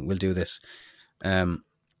saying we'll do this.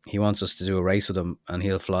 He wants us to do a race with him, and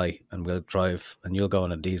he'll fly, and we'll drive, and you'll go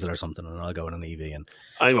in a diesel or something, and I'll go in an EV. And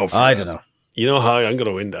I'm up for I that. don't know. You know how I'm going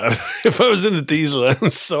to win that. If I was in a diesel, I'm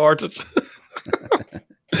sorted.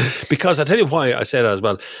 Because I tell you why I say that as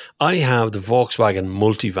well. I have the Volkswagen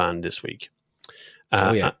multivan this week.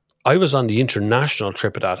 I was on the international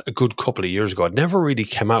trip of that a good couple of years ago. It never really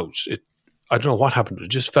came out. I don't know what happened. It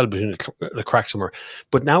just fell between the cracks somewhere.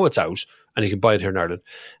 But now it's out, and you can buy it here in Ireland.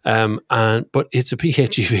 But it's a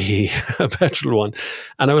PHEV, a petrol one.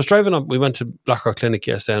 And I was driving up. We went to Blackrock Clinic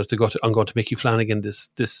yesterday. I'm going to Mickey Flanagan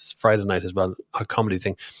this Friday night as well, a comedy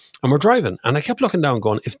thing. And we're driving, and I kept looking down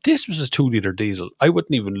going, if this was a 2-litre diesel, I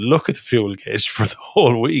wouldn't even look at the fuel gauge for the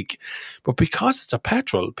whole week. But because it's a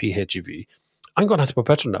petrol PHEV, I'm going to have to put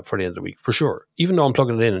petrol in that for the end of the week, for sure, even though I'm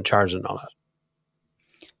plugging it in and charging and all that.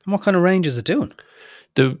 And what kind of range is it doing?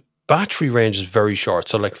 The battery range is very short,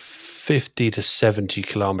 so like 50 to 70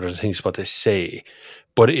 kilometres, I think is what they say.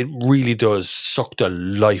 But it really does suck the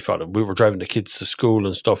life out of it. We were driving the kids to school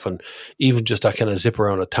and stuff, and even just that kind of zip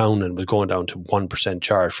around a town and was going down to 1%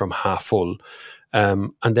 charge from half full.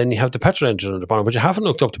 And then you have the petrol engine on the bottom, but you haven't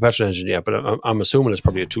looked up the petrol engine yet, but I'm assuming it's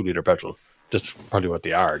probably a 2-litre petrol. That's probably what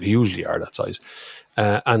they are. They usually are that size.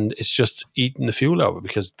 And it's just eating the fuel out of it,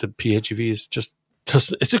 because the PHEV is just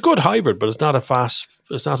it's a good hybrid, but it's not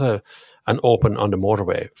an open on the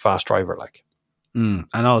motorway fast driver like. And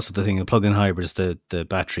also the thing, the plug-in hybrids, the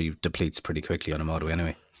battery depletes pretty quickly on a motorway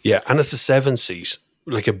anyway. Yeah, and it's a 7-seat,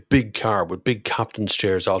 like a big car with big captain's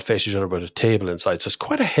chairs all face each other with a table inside. So it's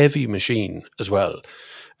quite a heavy machine as well.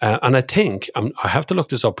 And I think, I have to look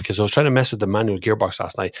this up because I was trying to mess with the manual gearbox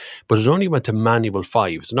last night, but it only went to manual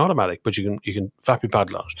 5. It's an automatic, but you can flap your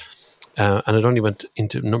paddle on it. And it only went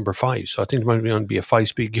into number 5. So I think there might only be a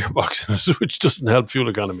 5-speed gearbox, which doesn't help fuel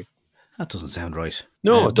economy. That doesn't sound right.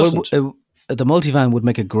 No, it doesn't. The multivan would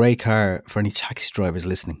make a great car for any taxi drivers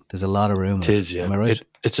listening. There's a lot of room. It is, yeah. Am I right?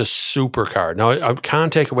 It's a super car. Now, I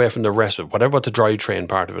can't take away from the rest of it, whatever about the drivetrain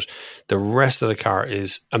part of it. The rest of the car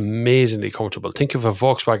is amazingly comfortable. Think of a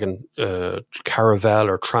Volkswagen Caravelle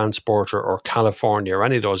or Transporter or California or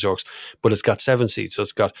any of those yokes, but it's got 7 seats. So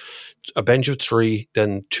it's got a bench of 3,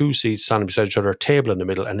 then 2 seats standing beside each other, a table in the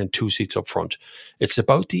middle, and then 2 seats up front. It's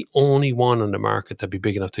about the only one on the market that'd be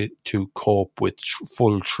big enough to cope with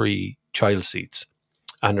full 3 child seats,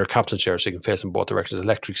 and they're captain chairs, so you can face in both directions,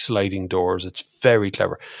 electric sliding doors. It's very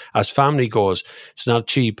clever. As family goes, it's not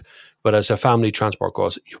cheap, but as a family transport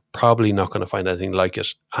goes, you're probably not going to find anything like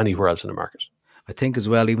it anywhere else in the market. I think as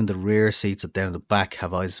well, even the rear seats down at the back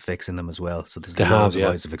have ISOFIX in them as well, so there's loads of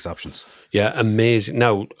ISOFIX options. Yeah, amazing.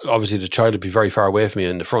 Now, obviously the child would be very far away from you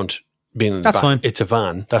in the front. Being in the back, fine. It's a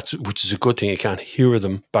van, which is a good thing. You can't hear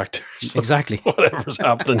them back there. So exactly. Whatever's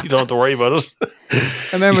happening, you don't have to worry about it.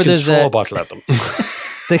 I remember there's throw a bottle at them.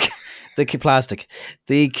 the plastic.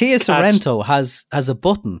 The Kia Sorento has a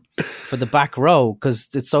button for the back row because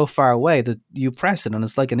it's so far away that you press it and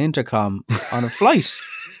it's like an intercom on a flight.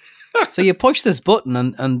 So you push this button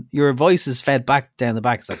and your voice is fed back down the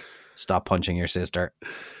back. It's like, stop punching your sister.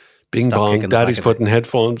 Bing bong, daddy's putting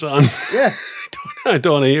headphones on. Yeah. I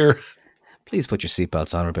don't want to hear. Please put your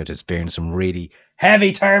seatbelts on. We're about to experience some really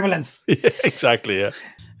heavy turbulence. Yeah, exactly, yeah.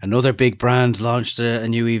 Another big brand launched a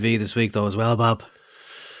new EV this week though as well, Bob.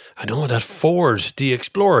 I know that Ford, the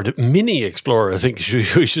Explorer, the Mini Explorer, I think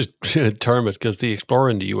we should term it, because the Explorer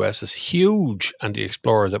in the US is huge, and the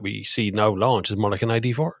Explorer that we see now launch is more like an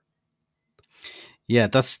ID4. Yeah,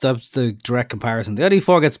 that's the direct comparison. The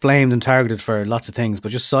ID4 gets blamed and targeted for lots of things,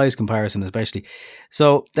 but just size comparison especially.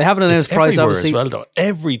 So they haven't announced price, obviously. As well, though.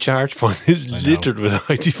 Every charge point is littered with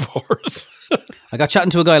ID4s. I got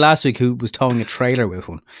chatting to a guy last week who was towing a trailer with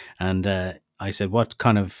one, and I said, what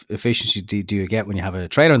kind of efficiency do you get when you have a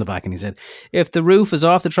trailer in the back? And he said, if the roof is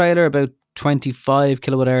off the trailer, about 25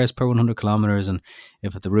 kilowatt hours per 100 kilometers, and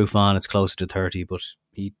if at the roof on, it's closer to 30. But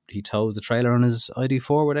he tows the trailer on his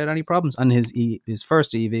ID4 without any problems. And his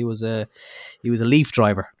first EV was he was a Leaf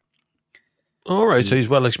driver. All right, so he's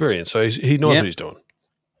well experienced, so he knows what he's doing.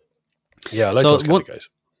 Yeah, I like those kind of guys.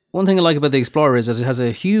 one thing I like about the Explorer is that it has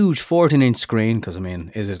a huge 14-inch screen, because, I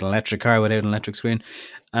mean, is it an electric car without an electric screen?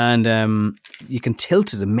 And you can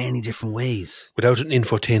tilt it in many different ways. Without an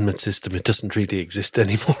infotainment system, it doesn't really exist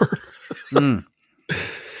anymore.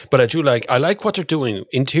 But I like what they're doing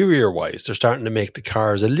interior-wise. They're starting to make the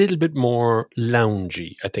cars a little bit more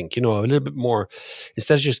loungy, I think. You know, a little bit more,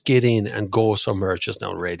 instead of just get in and go somewhere, it's just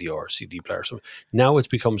now radio or CD player or something. Now it's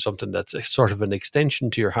become something that's a sort of an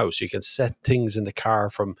extension to your house. You can set things in the car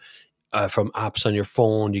from apps on your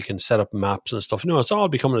phone. You can set up maps and stuff. You know, it's all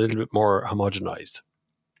becoming a little bit more homogenized.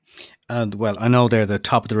 And, well, I know they're the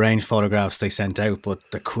top-of-the-range photographs they sent out, but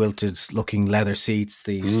the quilted-looking leather seats,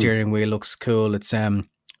 the steering wheel looks cool. It's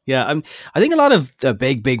I think a lot of the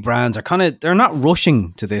big brands are they're not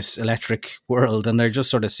rushing to this electric world, and they're just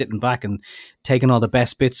sort of sitting back and taking all the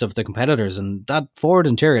best bits of the competitors. And that Ford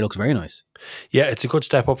interior looks very nice. Yeah, it's a good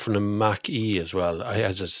step up from the Mach-E as well.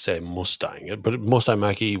 As I say, Mustang, but Mustang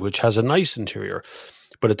Mach-E, which has a nice interior,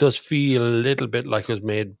 but it does feel a little bit like it was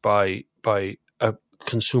made by a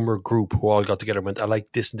consumer group who all got together and went, I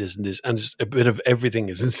like this and this and this, and just a bit of everything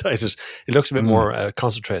is inside it. It looks a bit more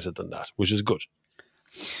concentrated than that, which is good.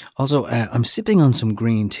 Also, I'm sipping on some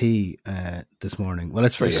green tea this morning. Well,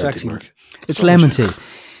 it's It's lemon tea.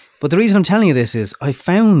 But the reason I'm telling you this is I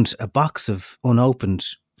found a box of unopened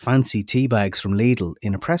fancy tea bags from Lidl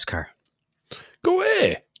in a press car. Go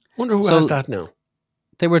away. Wonder who has that now.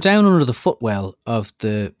 They were down under the footwell of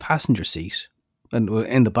the passenger seat, and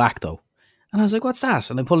in the back though. And I was like, what's that?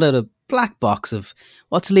 And I pulled out a black box of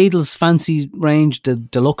what's Lidl's fancy range, the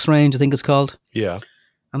deluxe range, I think it's called. Yeah.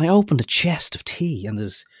 And I opened a chest of tea, and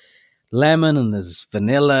there's lemon, and there's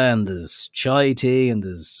vanilla, and there's chai tea, and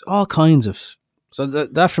there's all kinds of. So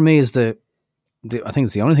that for me is I think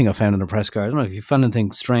it's the only thing I've found in a press car. I don't know if you found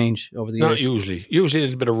anything strange over the years. Not usually. Usually a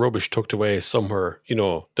little bit of rubbish tucked away somewhere, you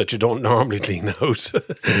know, that you don't normally clean out.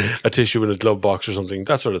 A tissue in a glove box or something,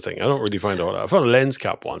 that sort of thing. I don't really find all that. I found a lens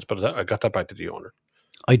cap once, but I got that back to the owner.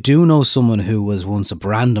 I do know someone who was once a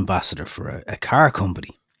brand ambassador for a car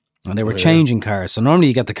company. And they were changing cars. So normally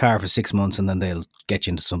you get the car for 6 months and then they'll get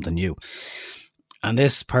you into something new. And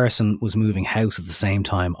this person was moving house at the same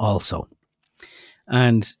time also.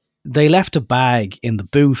 And they left a bag in the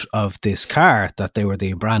boot of this car that they were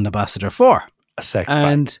the brand ambassador for. A sex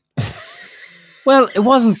bag. Well, it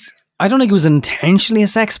wasn't, I don't think it was intentionally a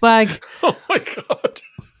sex bag. Oh my God.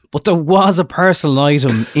 But there was a personal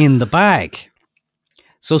item in the bag.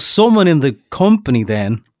 So someone in the company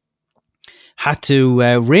then had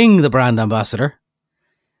to ring the brand ambassador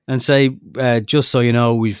and say, just so you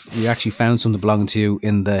know, we actually found something belonging to you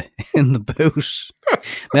in the boot.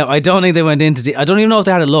 Now, I don't think they went into I don't even know if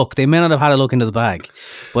they had a look. They may not have had a look into the bag,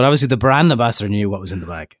 but obviously the brand ambassador knew what was in the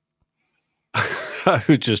bag. I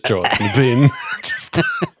would just throw it in the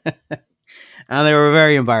bin. And they were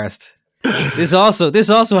very embarrassed. This also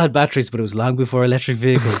had batteries, but it was long before electric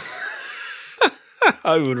vehicles.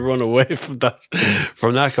 I would run away from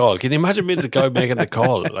that call. Can you imagine being the guy making the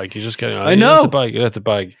call? Like you just getting, I know. You left the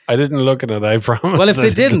bag. I didn't look at it, I promise. Well, if they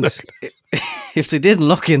didn't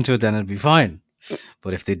look into it, then it'd be fine.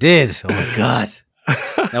 But if they did, oh my God.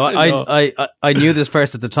 Now, I knew this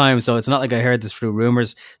person at the time, so it's not like I heard this through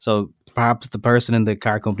rumors. So perhaps the person in the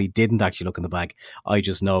car company didn't actually look in the bag. I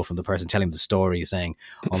just know from the person telling the story saying,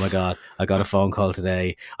 oh my God, I got a phone call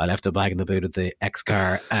today. I left a bag in the boot of the X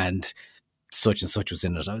car and such was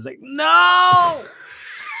in it. I was like, no!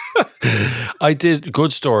 I did.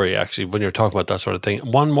 Good story, actually, when you're talking about that sort of thing.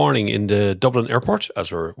 One morning in the Dublin airport,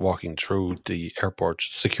 as we're walking through the airport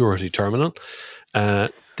security terminal,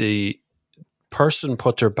 the person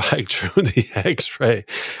put their bag through the X-ray.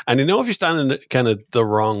 And you know, if you stand in kind of the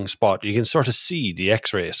wrong spot, you can sort of see the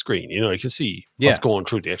X-ray screen. You know, you can see what's going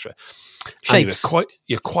through the X-ray. Shapes.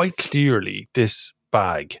 Anyway, quite clearly, this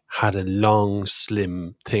bag had a long,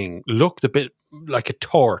 slim thing. Looked a bit like a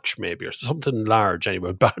torch, maybe, or something large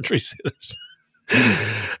anyway, with batteries in it.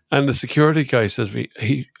 And the security guy says,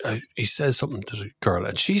 he says something to the girl,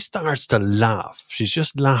 and she starts to laugh. She's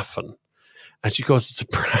just laughing. And she goes, it's a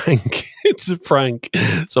prank. It's a prank.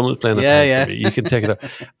 Someone's playing a prank for me. You can take it out.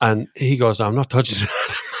 And he goes, no, I'm not touching it.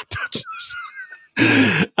 I'm not touching it.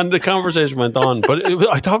 And the conversation went on, but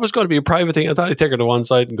I thought it was going to be a private thing. I thought he'd take her to one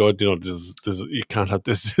side and go, you know, this you can't have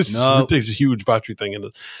this. There's a huge battery thing in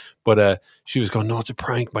it. But she was going, no, it's a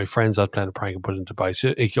prank. My friends had planned a prank and put it into the bag.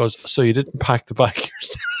 So he goes, so you didn't pack the bag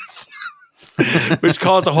yourself? Which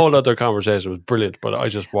caused a whole other conversation. It was brilliant. But I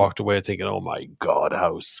just walked away thinking, oh my God,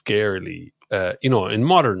 how scarily. You know, in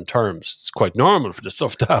modern terms, it's quite normal for this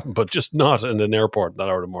stuff to happen, but just not in an airport that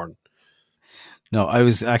hour of the morning. No, I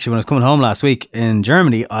was actually, when I was coming home last week in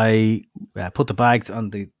Germany, I put the bag on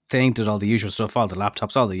the thing, did all the usual stuff, all the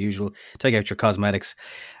laptops, all the usual, take out your cosmetics.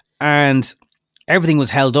 And everything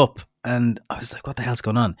was held up. And I was like, what the hell's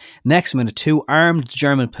going on? Next minute, 2 armed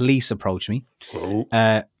German police approached me. Oh.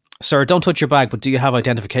 Sir, don't touch your bag, but do you have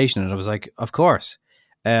identification? And I was like, of course.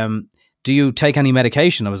 Do you take any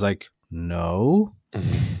medication? I was like, no.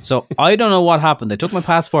 So I don't know what happened. They took my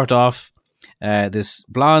passport off. This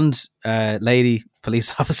blonde lady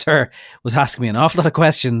police officer was asking me an awful lot of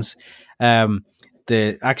questions.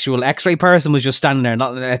 The actual x-ray person was just standing there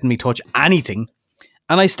not letting me touch anything.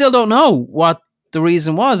 And I still don't know what the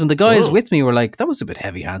reason was. And the guys with me were like, that was a bit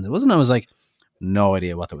heavy-handed, wasn't it? I was like, no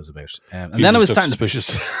idea what that was about. And then I was starting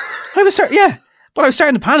suspicious. But I was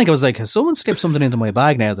starting to panic. I was like, has someone slipped something into my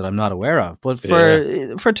bag now that I'm not aware of? But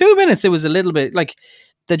for 2 minutes, it was a little bit like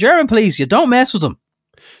the German police, you don't mess with them.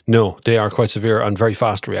 No, they are quite severe and very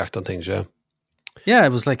fast to react on things, yeah. Yeah,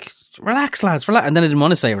 it was like, relax, lads, relax. And then I didn't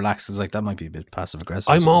want to say relax. I was like, that might be a bit passive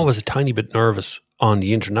aggressive. I'm always a tiny bit nervous on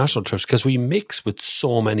the international trips because we mix with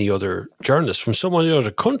so many other journalists from so many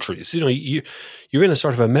other countries. You know, you're in a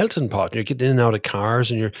sort of a melting pot and you're getting in and out of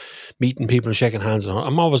cars and you're meeting people and shaking hands. And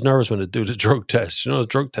I'm always nervous when they do the drug test, the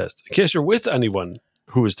drug test. In case you're with anyone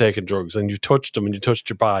who is taking drugs and you've touched them and you touched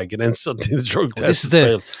your bag and then suddenly the drug test is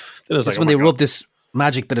failed. Then it's like, when they rub this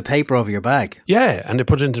magic bit of paper over your bag. Yeah, and they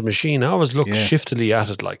put it into the machine. I always look shiftily at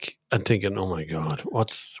it and thinking, oh my God,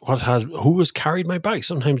 who has carried my bag?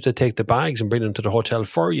 Sometimes they take the bags and bring them to the hotel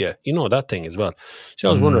for you. You know, that thing as well. So I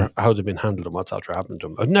always wonder how they've been handled and what's after happened to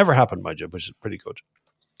them. It's never happened, mind you, which is pretty good.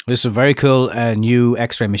 There's some very cool new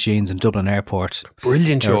x-ray machines in Dublin Airport.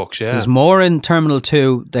 Brilliant jokes, yeah. There's more in Terminal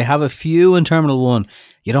 2. They have a few in Terminal 1.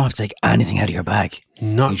 You don't have to take anything out of your bag.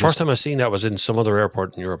 First time I seen that was in some other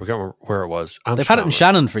airport in Europe. I can't remember where it was. They've had it in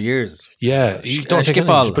Shannon for years. Yeah, you don't take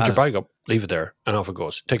anything. Just put your bag up, leave it there, and off it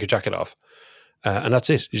goes. Take your jacket off, and that's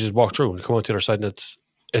it. You just walk through and come out the other side, and it's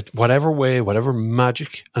whatever way, whatever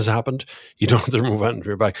magic has happened, you don't have to remove anything from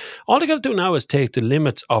your bag. All you got to do now is take the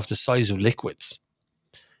limits of the size of liquids.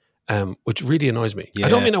 Which really annoys me. Yeah. I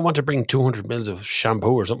don't mean I want to bring 200 mils of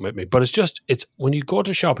shampoo or something with me, but it's when you go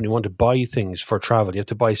to shop and you want to buy things for travel, you have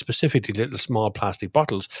to buy specifically little small plastic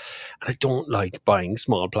bottles. And I don't like buying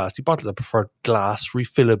small plastic bottles. I prefer glass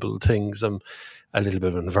refillable things. I'm a little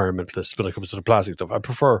bit of an environmentalist when it comes to the plastic stuff. I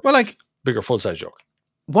prefer bigger full-size jug.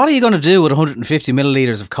 What are you going to do with 150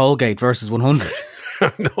 millilitres of Colgate versus 100?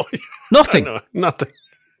 No, nothing. Nothing.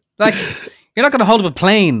 Like, you're not going to hold up a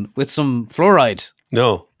plane with some fluoride.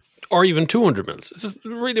 No. Or even 200 mils. It's just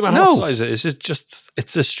really matter what size it is.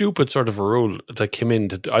 It's a stupid sort of a rule that came in.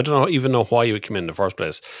 I don't even know why it would come in the first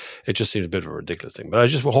place. It just seems a bit of a ridiculous thing. But I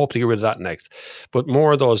just hope to get rid of that next. But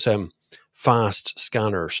more of those fast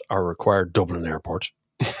scanners are required Dublin Airport.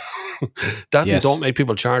 Don't make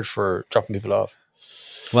people charge for dropping people off.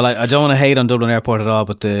 Well, I don't want to hate on Dublin Airport at all,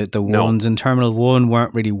 but the ones in Terminal 1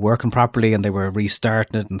 weren't really working properly and they were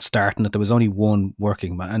restarting it and starting it. There was only one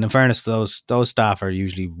working. And in fairness, those staff are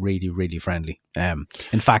usually really, really friendly. In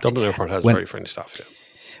fact, Dublin Airport has very friendly staff, yeah.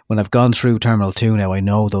 When I've gone through Terminal 2 now, I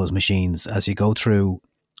know those machines. As you go through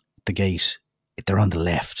the gate, they're on the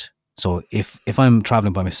left. So if I'm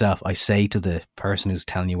travelling by myself, I say to the person who's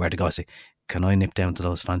telling you where to go, I say, can I nip down to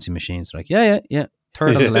those fancy machines? They're like, yeah.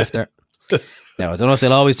 Third on the left there. Now, I don't know if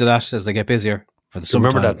they'll always do that as they get busier for the summer.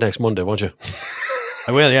 Remember that next Monday, won't you?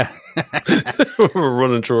 I will, yeah. We're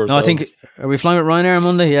running through ourselves. No, I think, are we flying with Ryanair on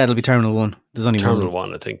Monday? Yeah, it'll be Terminal 1. There's only Terminal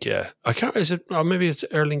 1, I think, yeah. I can't, maybe it's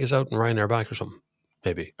Aer Lingus out and Ryanair back or something.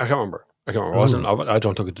 Maybe. I can't remember. I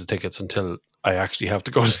don't look at the tickets until I actually have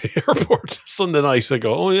to go to the airport. Sunday night, I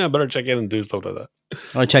go, oh yeah, I better check in and do stuff like that.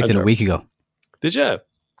 I checked in a week ago. Did you?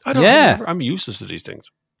 I don't know. I'm useless to these things.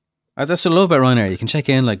 That's what I love about Ryanair. You can check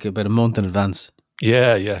in like about a month in advance.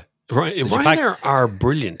 Yeah. Ryanair are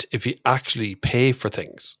brilliant if you actually pay for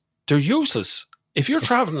things. They're useless. If you're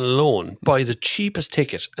traveling alone, buy the cheapest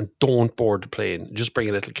ticket and don't board the plane. Just bring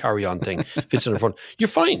a little carry-on thing, fits in the front. You're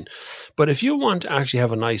fine. But if you want to actually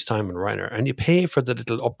have a nice time in Ryanair and you pay for the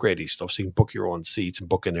little upgradey stuff so you can book your own seats and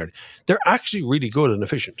book in there, they're actually really good and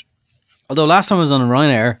efficient. Although last time I was on a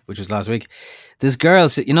Ryanair, which was last week, this girl,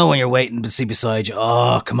 you know when you're waiting to see beside you,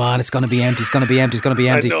 oh, come on, it's going to be empty, it's going to be empty, it's going to be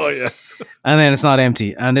empty. I know, yeah. And then it's not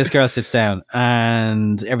empty. And this girl sits down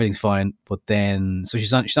and everything's fine. But then, so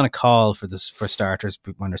she's on a call for starters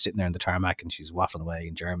when they're sitting there in the tarmac and she's waffling away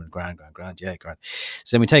in German, grand. Yeah, grand.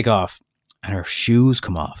 So then we take off and her shoes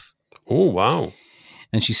come off. Oh, wow.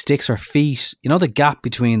 And she sticks her feet, you know the gap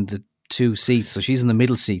between the two seats, so she's in the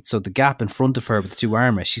middle seat, so the gap in front of her with the two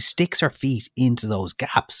armrests, she sticks her feet into those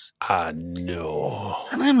gaps. No.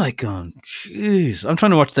 And I'm like going, jeez. I'm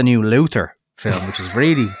trying to watch the new Luther film, which is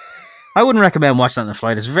really, I wouldn't recommend watching that on a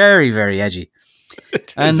flight. It's very, very edgy.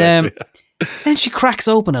 And Exactly. then she cracks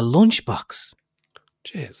open a lunchbox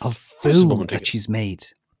Jeez. of What's the woman food that thinking? she's made.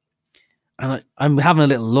 And I'm having a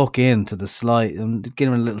little look into the slide. I'm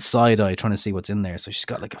giving her a little side eye trying to see what's in there. So she's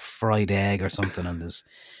got like a fried egg or something, and there's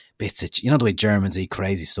bits of, the way Germans eat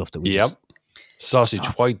crazy stuff that we Yep. just... Sausage,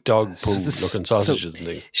 white dog poo So looking sausages and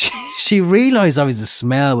things. She realised obviously the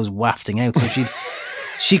smell was wafting out, so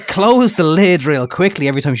she closed the lid real quickly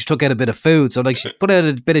every time she took out a bit of food. So like she put out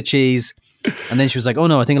a bit of cheese, and then she was like, "Oh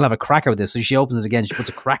no, I think I'll have a cracker with this." So she opens it again. She puts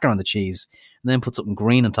a cracker on the cheese, and then puts something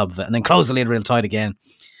green on top of it, and then close the lid real tight again.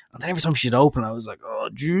 And then every time she'd open, I was like, "Oh,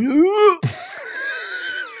 gee."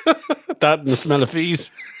 That and the smell of fees.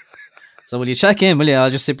 So will you check in? Will you? I'll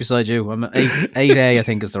just sit beside you. I'm at 8A, I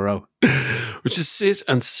think, is the row. Which is sit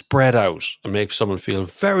and spread out and make someone feel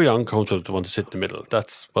very uncomfortable to want to sit in the middle.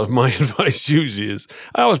 That's what my advice usually is.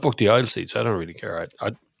 I always book the aisle seats. I don't really care.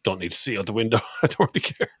 I don't need to see out the window. I don't really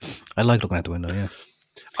care. I like looking out the window, yeah.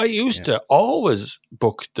 I used to always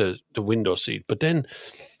book the window seat, but then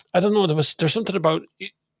I don't know. There's something about you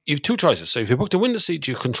have two choices. So if you book the window seat,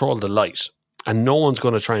 you control the light, and no one's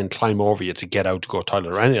going to try and climb over you to get out to go to the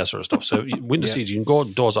toilet or any of that sort of stuff. So window seat, you can go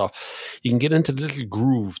doors off. You can get into the little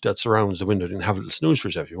groove that surrounds the window and have a little snooze for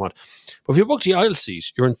yourself if you want. But if you book the aisle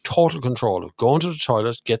seat, you're in total control of going to the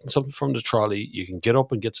toilet, getting something from the trolley. You can get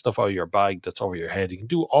up and get stuff out of your bag that's over your head. You can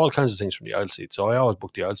do all kinds of things from the aisle seat. So I always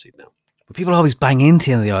book the aisle seat now. But people always bang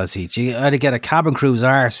into you in the aisle seat. You either get a cabin crew's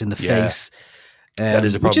arse in the Yeah. face. That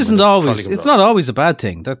is a problem which isn't when the always, trolley comes it's off. not always a bad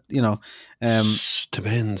thing. That,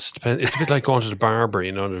 Depends. It's a bit like going to the barber,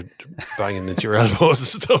 they're banging into your elbows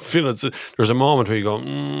and stuff. There's a moment where you go,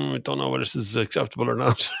 I don't know whether this is acceptable or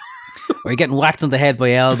not. or you're getting whacked on the head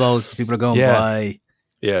by elbows. People are going by.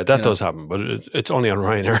 Yeah, that does happen, but it's only on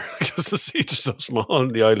Ryanair because the seats are so small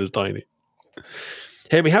and the aisle is tiny.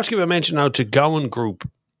 Hey, we have to give a mention now to Gowan Group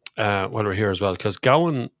while we're here as well, because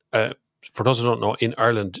Gowan, for those who don't know, in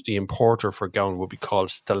Ireland, the importer for Gowan would be called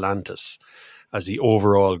Stellantis as the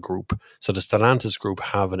overall group. So the Stellantis group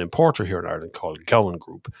have an importer here in Ireland called Gowan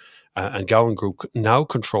Group. And Gowan Group now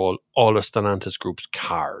control all of Stellantis Group's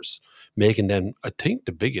cars, making them, I think,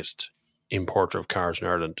 the biggest importer of cars in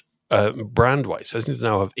Ireland, brand-wise. I think they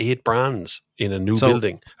now have 8 brands in a new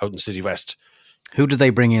building out in City West. Who did they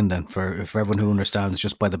bring in then, for everyone who understands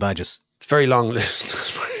just by the badges? It's a very long list.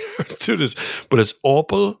 It's very hard to do this. But it's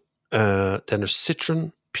Opel, then there's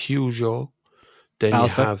Citroen, Peugeot, then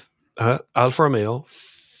Alfa. you have Alfa Romeo,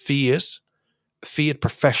 Fiat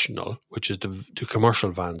Professional, which is the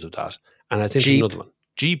commercial vans of that. And I think Jeep. there's another one.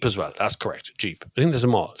 Jeep as well. That's correct. Jeep. I think there's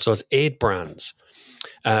them all. So it's 8 brands.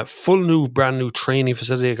 Brand new training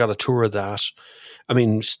facility. I got a tour of that. I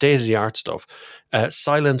mean, state-of-the-art stuff.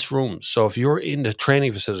 Silence rooms. So if you're in the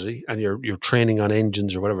training facility and you're training on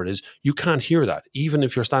engines or whatever it is, you can't hear that. Even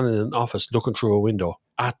if you're standing in an office looking through a window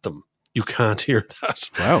at them, you can't hear that.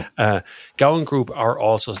 Wow. Gowan Group are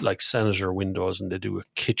also like Senator Windows, and they do a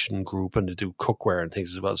kitchen group and they do cookware and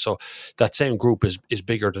things as well. So that same group is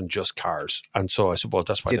bigger than just cars. And so I suppose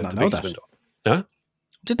that's why Did they have not the know biggest that. window. Huh?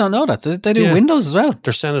 Did not know that. They do Yeah. windows as well.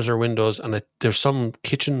 There's Senator Windows, and there's some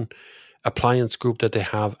kitchen appliance group that they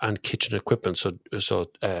have, and kitchen equipment. So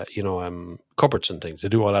cupboards and things. They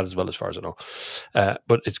do all that as well, as far as I know.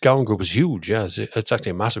 But its Gowan Group is huge. Yeah, it's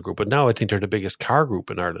actually a massive group. But now I think they're the biggest car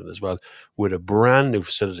group in Ireland as well, with a brand new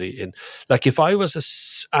facility in. Like if I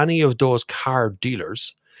was any of those car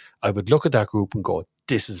dealers, I would look at that group and go,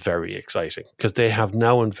 this is very exciting, because they have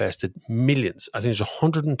now invested millions. I think there's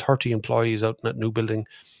 130 employees out in that new building.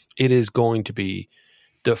 It is going to be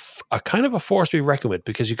a kind of a force to be reckoned with,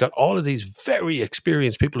 because you've got all of these very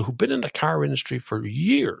experienced people who've been in the car industry for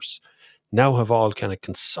years, now have all kind of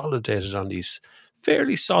consolidated on these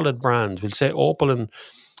fairly solid brands. We'll say Opel and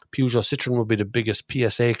Peugeot, Citroen would be the biggest.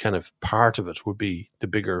 PSA kind of part of it would be the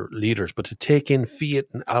bigger leaders. But to take in Fiat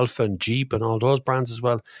and Alfa and Jeep and all those brands as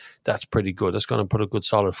well, that's pretty good. That's going to put a good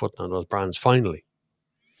solid foot on those brands finally.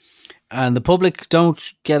 And the public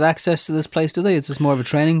don't get access to this place, do they? It's just more of a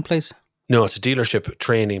training place? No, it's a dealership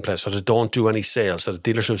training place, so they don't do any sales. So the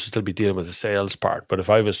dealerships will still be dealing with the sales part. But if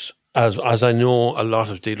I was, as I know, a lot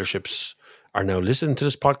of dealerships are now listening to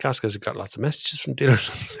this podcast because it got lots of messages from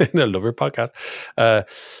dealerships saying I love your podcast.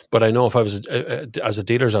 But I know if I was, as a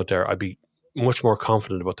dealers out there, I'd be much more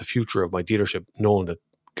confident about the future of my dealership, knowing that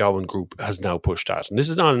Gowan Group has now pushed that. And this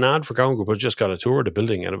is not an ad for Gowan Group, but I just got a tour of the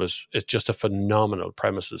building, and it's just a phenomenal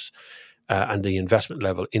premises. And the investment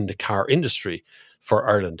level in the car industry for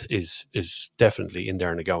Ireland is definitely in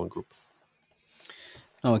there in the Gowan Group.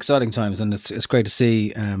 Oh, exciting times, and it's great to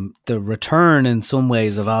see the return in some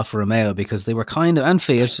ways of Alfa Romeo, because they were kind of, and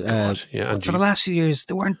Fiat, and for the last few years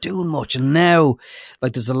they weren't doing much, and now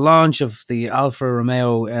like there's a launch of the Alfa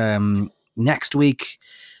Romeo next week.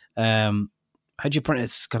 How do you pronounce it?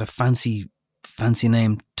 It's got a fancy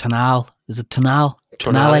name. Tonale, is it Tonale?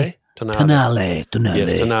 Tonale.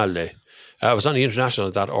 Yes, Tonale. I was on the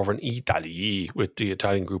international that over in Italy with the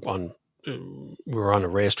Italian group on. We were on a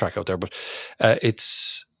racetrack out there, but it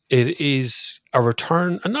is a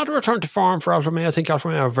return, and not a return to form for Alfa Romeo. I think Alfa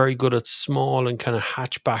Romeo are very good at small and kind of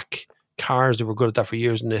hatchback cars. They were good at that for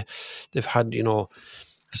years, and they've had, you know,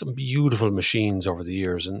 some beautiful machines over the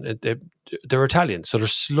years, and they're Italian, so they're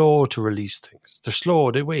slow to release things. They're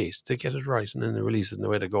slow, they wait, they get it right, and then they release it and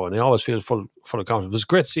away they go, and they always feel full of confidence. It was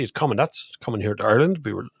great to see it coming. That's coming here to Ireland.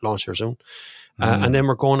 We were launched here soon. And then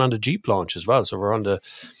we're going on the Jeep launch as well, so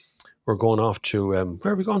we're going off to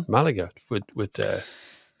where are we going? Malaga with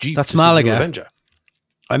Jeep. That's Malaga. Avenger.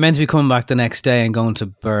 I meant to be coming back the next day and going to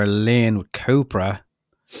Berlin with Cupra.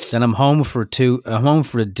 Then I'm home for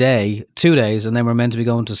a day, 2 days, and then we're meant to be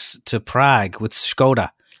going to Prague with Skoda.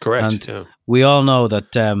 Correct. And we all know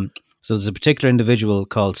that. So there's a particular individual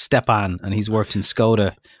called Stepan, and he's worked in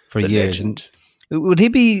Skoda for years. Legend. And would he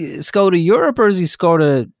be Skoda Europe, or is he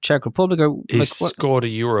Skoda Czech Republic? Or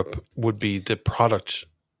Skoda Europe would be the product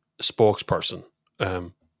spokesperson.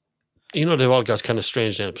 You know, they've all got kind of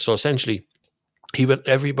strange names. So essentially,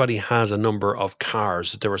 everybody has a number of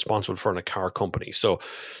cars that they're responsible for in a car company. So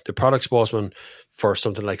the product spokesman for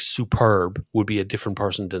something like Superb would be a different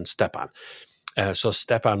person than Stepan. So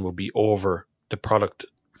Stepan would be over the product.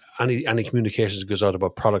 Any communications that goes out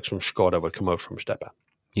about products from Skoda would come out from Stepan.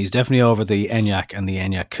 He's definitely over the Enyaq and the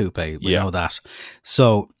Enyaq Coupe. We know that.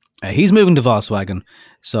 So he's moving to Volkswagen.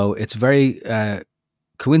 So it's very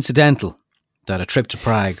coincidental that a trip to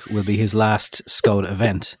Prague will be his last Skoda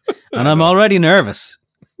event. And I'm already nervous.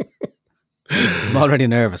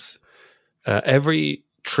 Every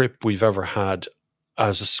trip we've ever had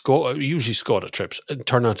as a Skoda, usually Skoda trips,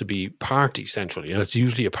 turn out to be party centrally. And it's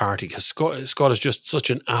usually a party because Skoda is just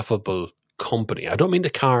such an affable company. I don't mean the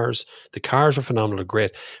cars. The cars are phenomenal,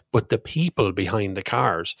 great. But the people behind the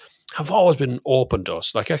cars have always been open to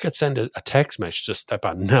us. Like I could send a text message to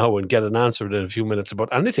Stepan now and get an answer in a few minutes about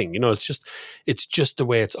anything. You know, it's just the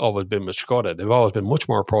way it's always been with Skoda. They've always been much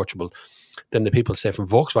more approachable than the people, say, from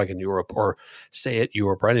Volkswagen Europe or Seat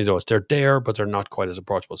Europe or any of those. They're there, but they're not quite as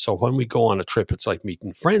approachable. So when we go on a trip, it's like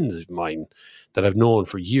meeting friends of mine that I've known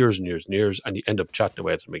for years and years and years, and you end up chatting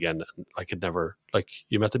away to them again. And I could never, like,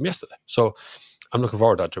 you met them yesterday. So I'm looking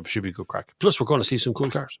forward to that trip. It should be a good crack. Plus, we're going to see some cool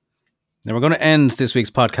cars. Now, we're going to end this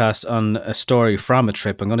week's podcast on a story from a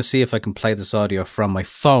trip. I'm going to see if I can play this audio from my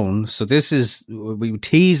phone. So we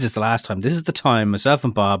teased this the last time. This is the time myself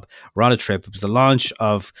and Bob were on a trip. It was the launch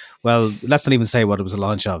of, well, let's not even say what it was the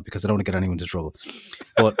launch of because I don't want to get anyone into trouble.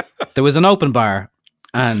 But there was an open bar,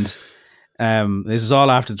 and this is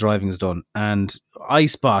all after the driving is done. And I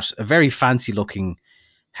spot a very fancy looking,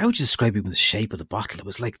 how would you describe even the shape of the bottle? It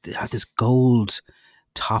was like it had this gold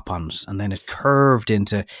top on it, and then it curved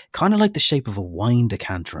into kind of like the shape of a wine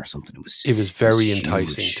decanter or something. It was very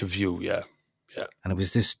enticing to view, yeah. And it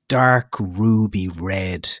was this dark ruby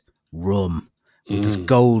red rum with this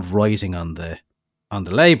gold writing on the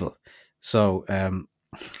label. So let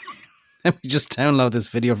me just download this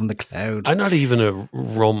video from the cloud. I'm not even a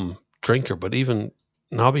rum drinker, but even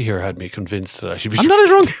Nobby here had me convinced that I should be. I'm not a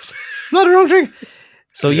drunk. Not a rum drinker.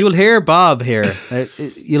 So you'll hear Bob here.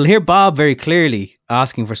 You'll hear Bob very clearly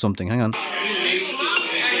asking for something. Hang on. Are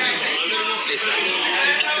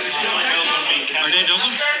they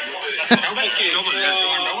doubles?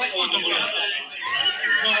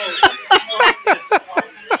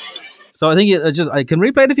 So I think I can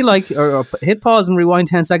replay it if you like, or hit pause and rewind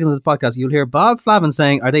 10 seconds of the podcast. You'll hear Bob Flavin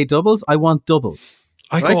saying, "Are they doubles? I want doubles."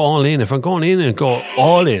 I go all in. If I'm going in and go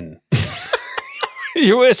all in.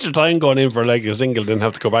 You waste your time going in for like a single, then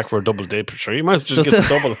have to go back for a double dip. Sure, you might just get the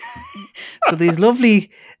double. So these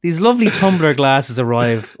lovely tumbler glasses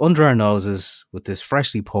arrive under our noses with this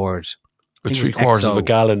freshly poured, with 3/4 of a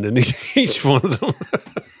gallon in each one of them.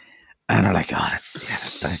 And they're like,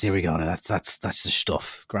 there we go. Now that's the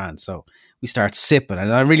stuff. Grand. So we start sipping,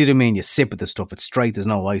 and I really do mean you sip at the stuff. It's straight. There's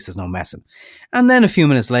no ice. There's no messing. And then a few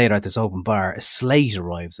minutes later, at this open bar, a slate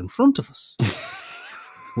arrives in front of us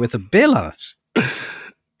with a bill on it.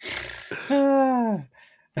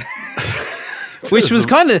 which was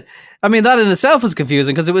kind of, I mean, that in itself was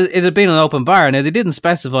confusing because it had been an open bar. Now they didn't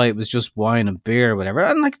specify it was just wine and beer or whatever,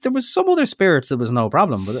 and like there was some other spirits that was no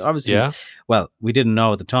problem, but obviously, well, we didn't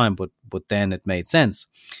know at the time, but then it made sense.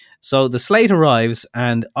 So the slate arrives,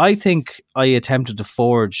 and I think I attempted to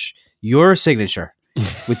forge your signature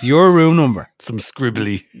with your room number, some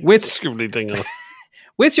scribbly thing on it.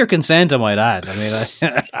 With your consent, I might add. I mean,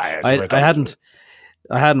 I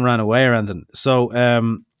hadn't ran away or anything. So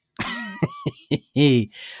the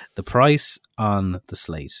price on the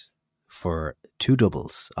slate for 2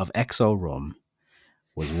 doubles of XO rum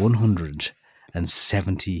was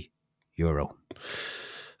 €170.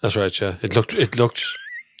 That's right, yeah. It looked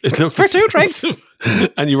for 2 drinks.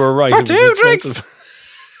 And you were right. For 2 drinks.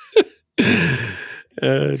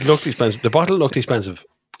 It looked expensive. The bottle looked expensive.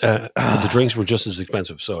 But the drinks were just as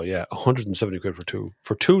expensive. So yeah, £170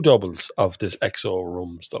 for two doubles of this XO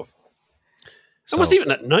rum stuff. It wasn't even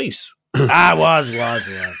that nice. It was. I'm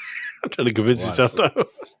trying to convince yourself that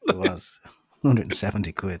it was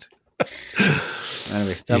 £170.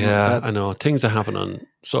 Anyway, I know things that happen on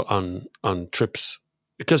trips,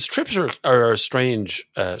 because trips are a strange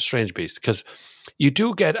beast, because you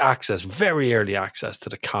do get very early access to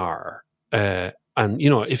the car. And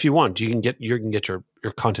if you want, you can get your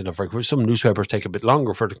content up very quick. Some newspapers take a bit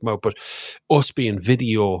longer for it to come out, but us being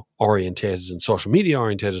video orientated and social media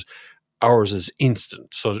orientated, ours is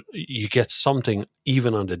instant. So you get something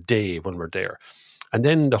even on the day when we're there, and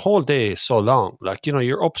then the whole day is so long. Like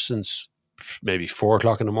you're up since maybe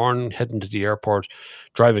 4:00 in the morning, heading to the airport,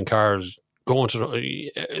 driving cars, going to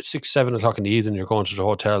 6-7 o'clock in the evening. You're going to the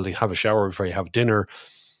hotel to have a shower before you have dinner.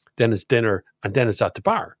 Then it's dinner, and then it's at the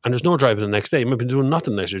bar. And there's no driving the next day. You might be doing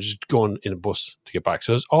nothing next day, just going in a bus to get back.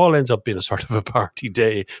 So it all ends up being a sort of a party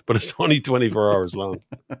day, but it's only 24 hours long.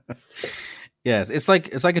 Yes, it's like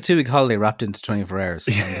a 2-week holiday wrapped into 24 hours.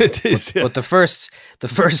 It is, but the first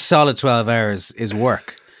solid 12 hours is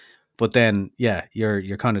work. But then,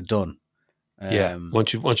 you're kind of done.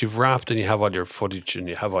 Once you've wrapped and you have all your footage and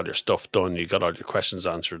you have all your stuff done, you got all your questions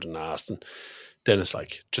answered and asked, and then it's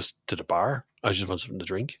like just to the bar. I just want something to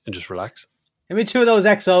drink and just relax. Give me 2 of those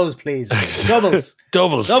XOs, please. Doubles.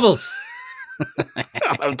 Doubles. I'll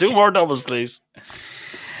have 2 more doubles, please.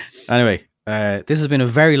 Anyway, this has been a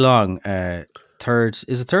very long third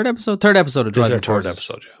episode? Third episode of Driving Forces. Third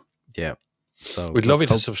episode, yeah. So we'd love you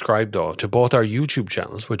to subscribe, though, to both our YouTube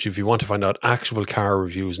channels, which if you want to find out actual car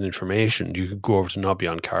reviews and information, you can go over to Nobby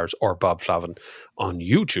on Cars or Bob Flavin on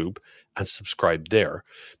YouTube and subscribe there.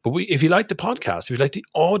 But if you like the podcast, if you like the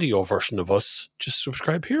audio version of us, just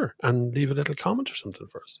subscribe here and leave a little comment or something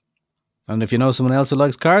for us. And if you know someone else who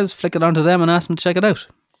likes cars, flick it onto them and ask them to check it out.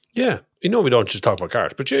 Yeah. We don't just talk about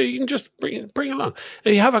cars, but you can just bring it along.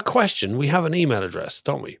 If you have a question, we have an email address,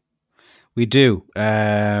 don't we? We do.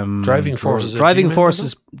 Driving Forces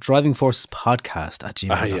podcast at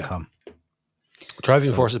gmail.com.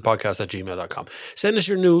 Driving Forces podcast at gmail.com. Send us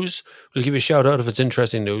your news. We'll give you a shout out if it's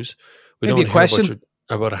interesting news. We Maybe don't a question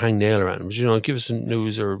about a hangnail around, but give us some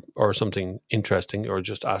news or something interesting, or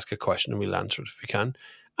just ask a question and we'll answer it if we can.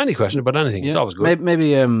 Any question about anything, it's always good. Maybe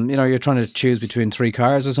you're trying to choose between 3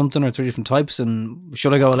 cars or something, or 3 different types, and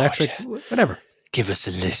should I go electric? Whatever. Give us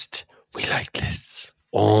a list. We like lists.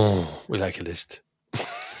 Oh, we like a list.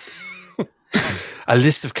 A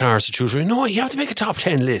list of cars to choose from. No, you have to make a top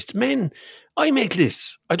 10 list. Men, I make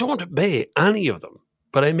lists. I don't want to buy any of them,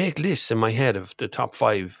 but I make lists in my head of the top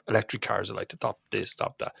 5 electric cars I like, the top this,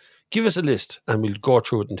 top that. Give us a list and we'll go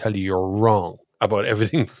through it and tell you you're wrong about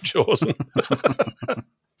everything we've chosen.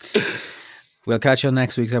 We'll catch you on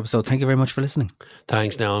next week's episode. Thank you very much for listening.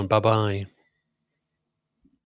 Thanks now, and bye-bye.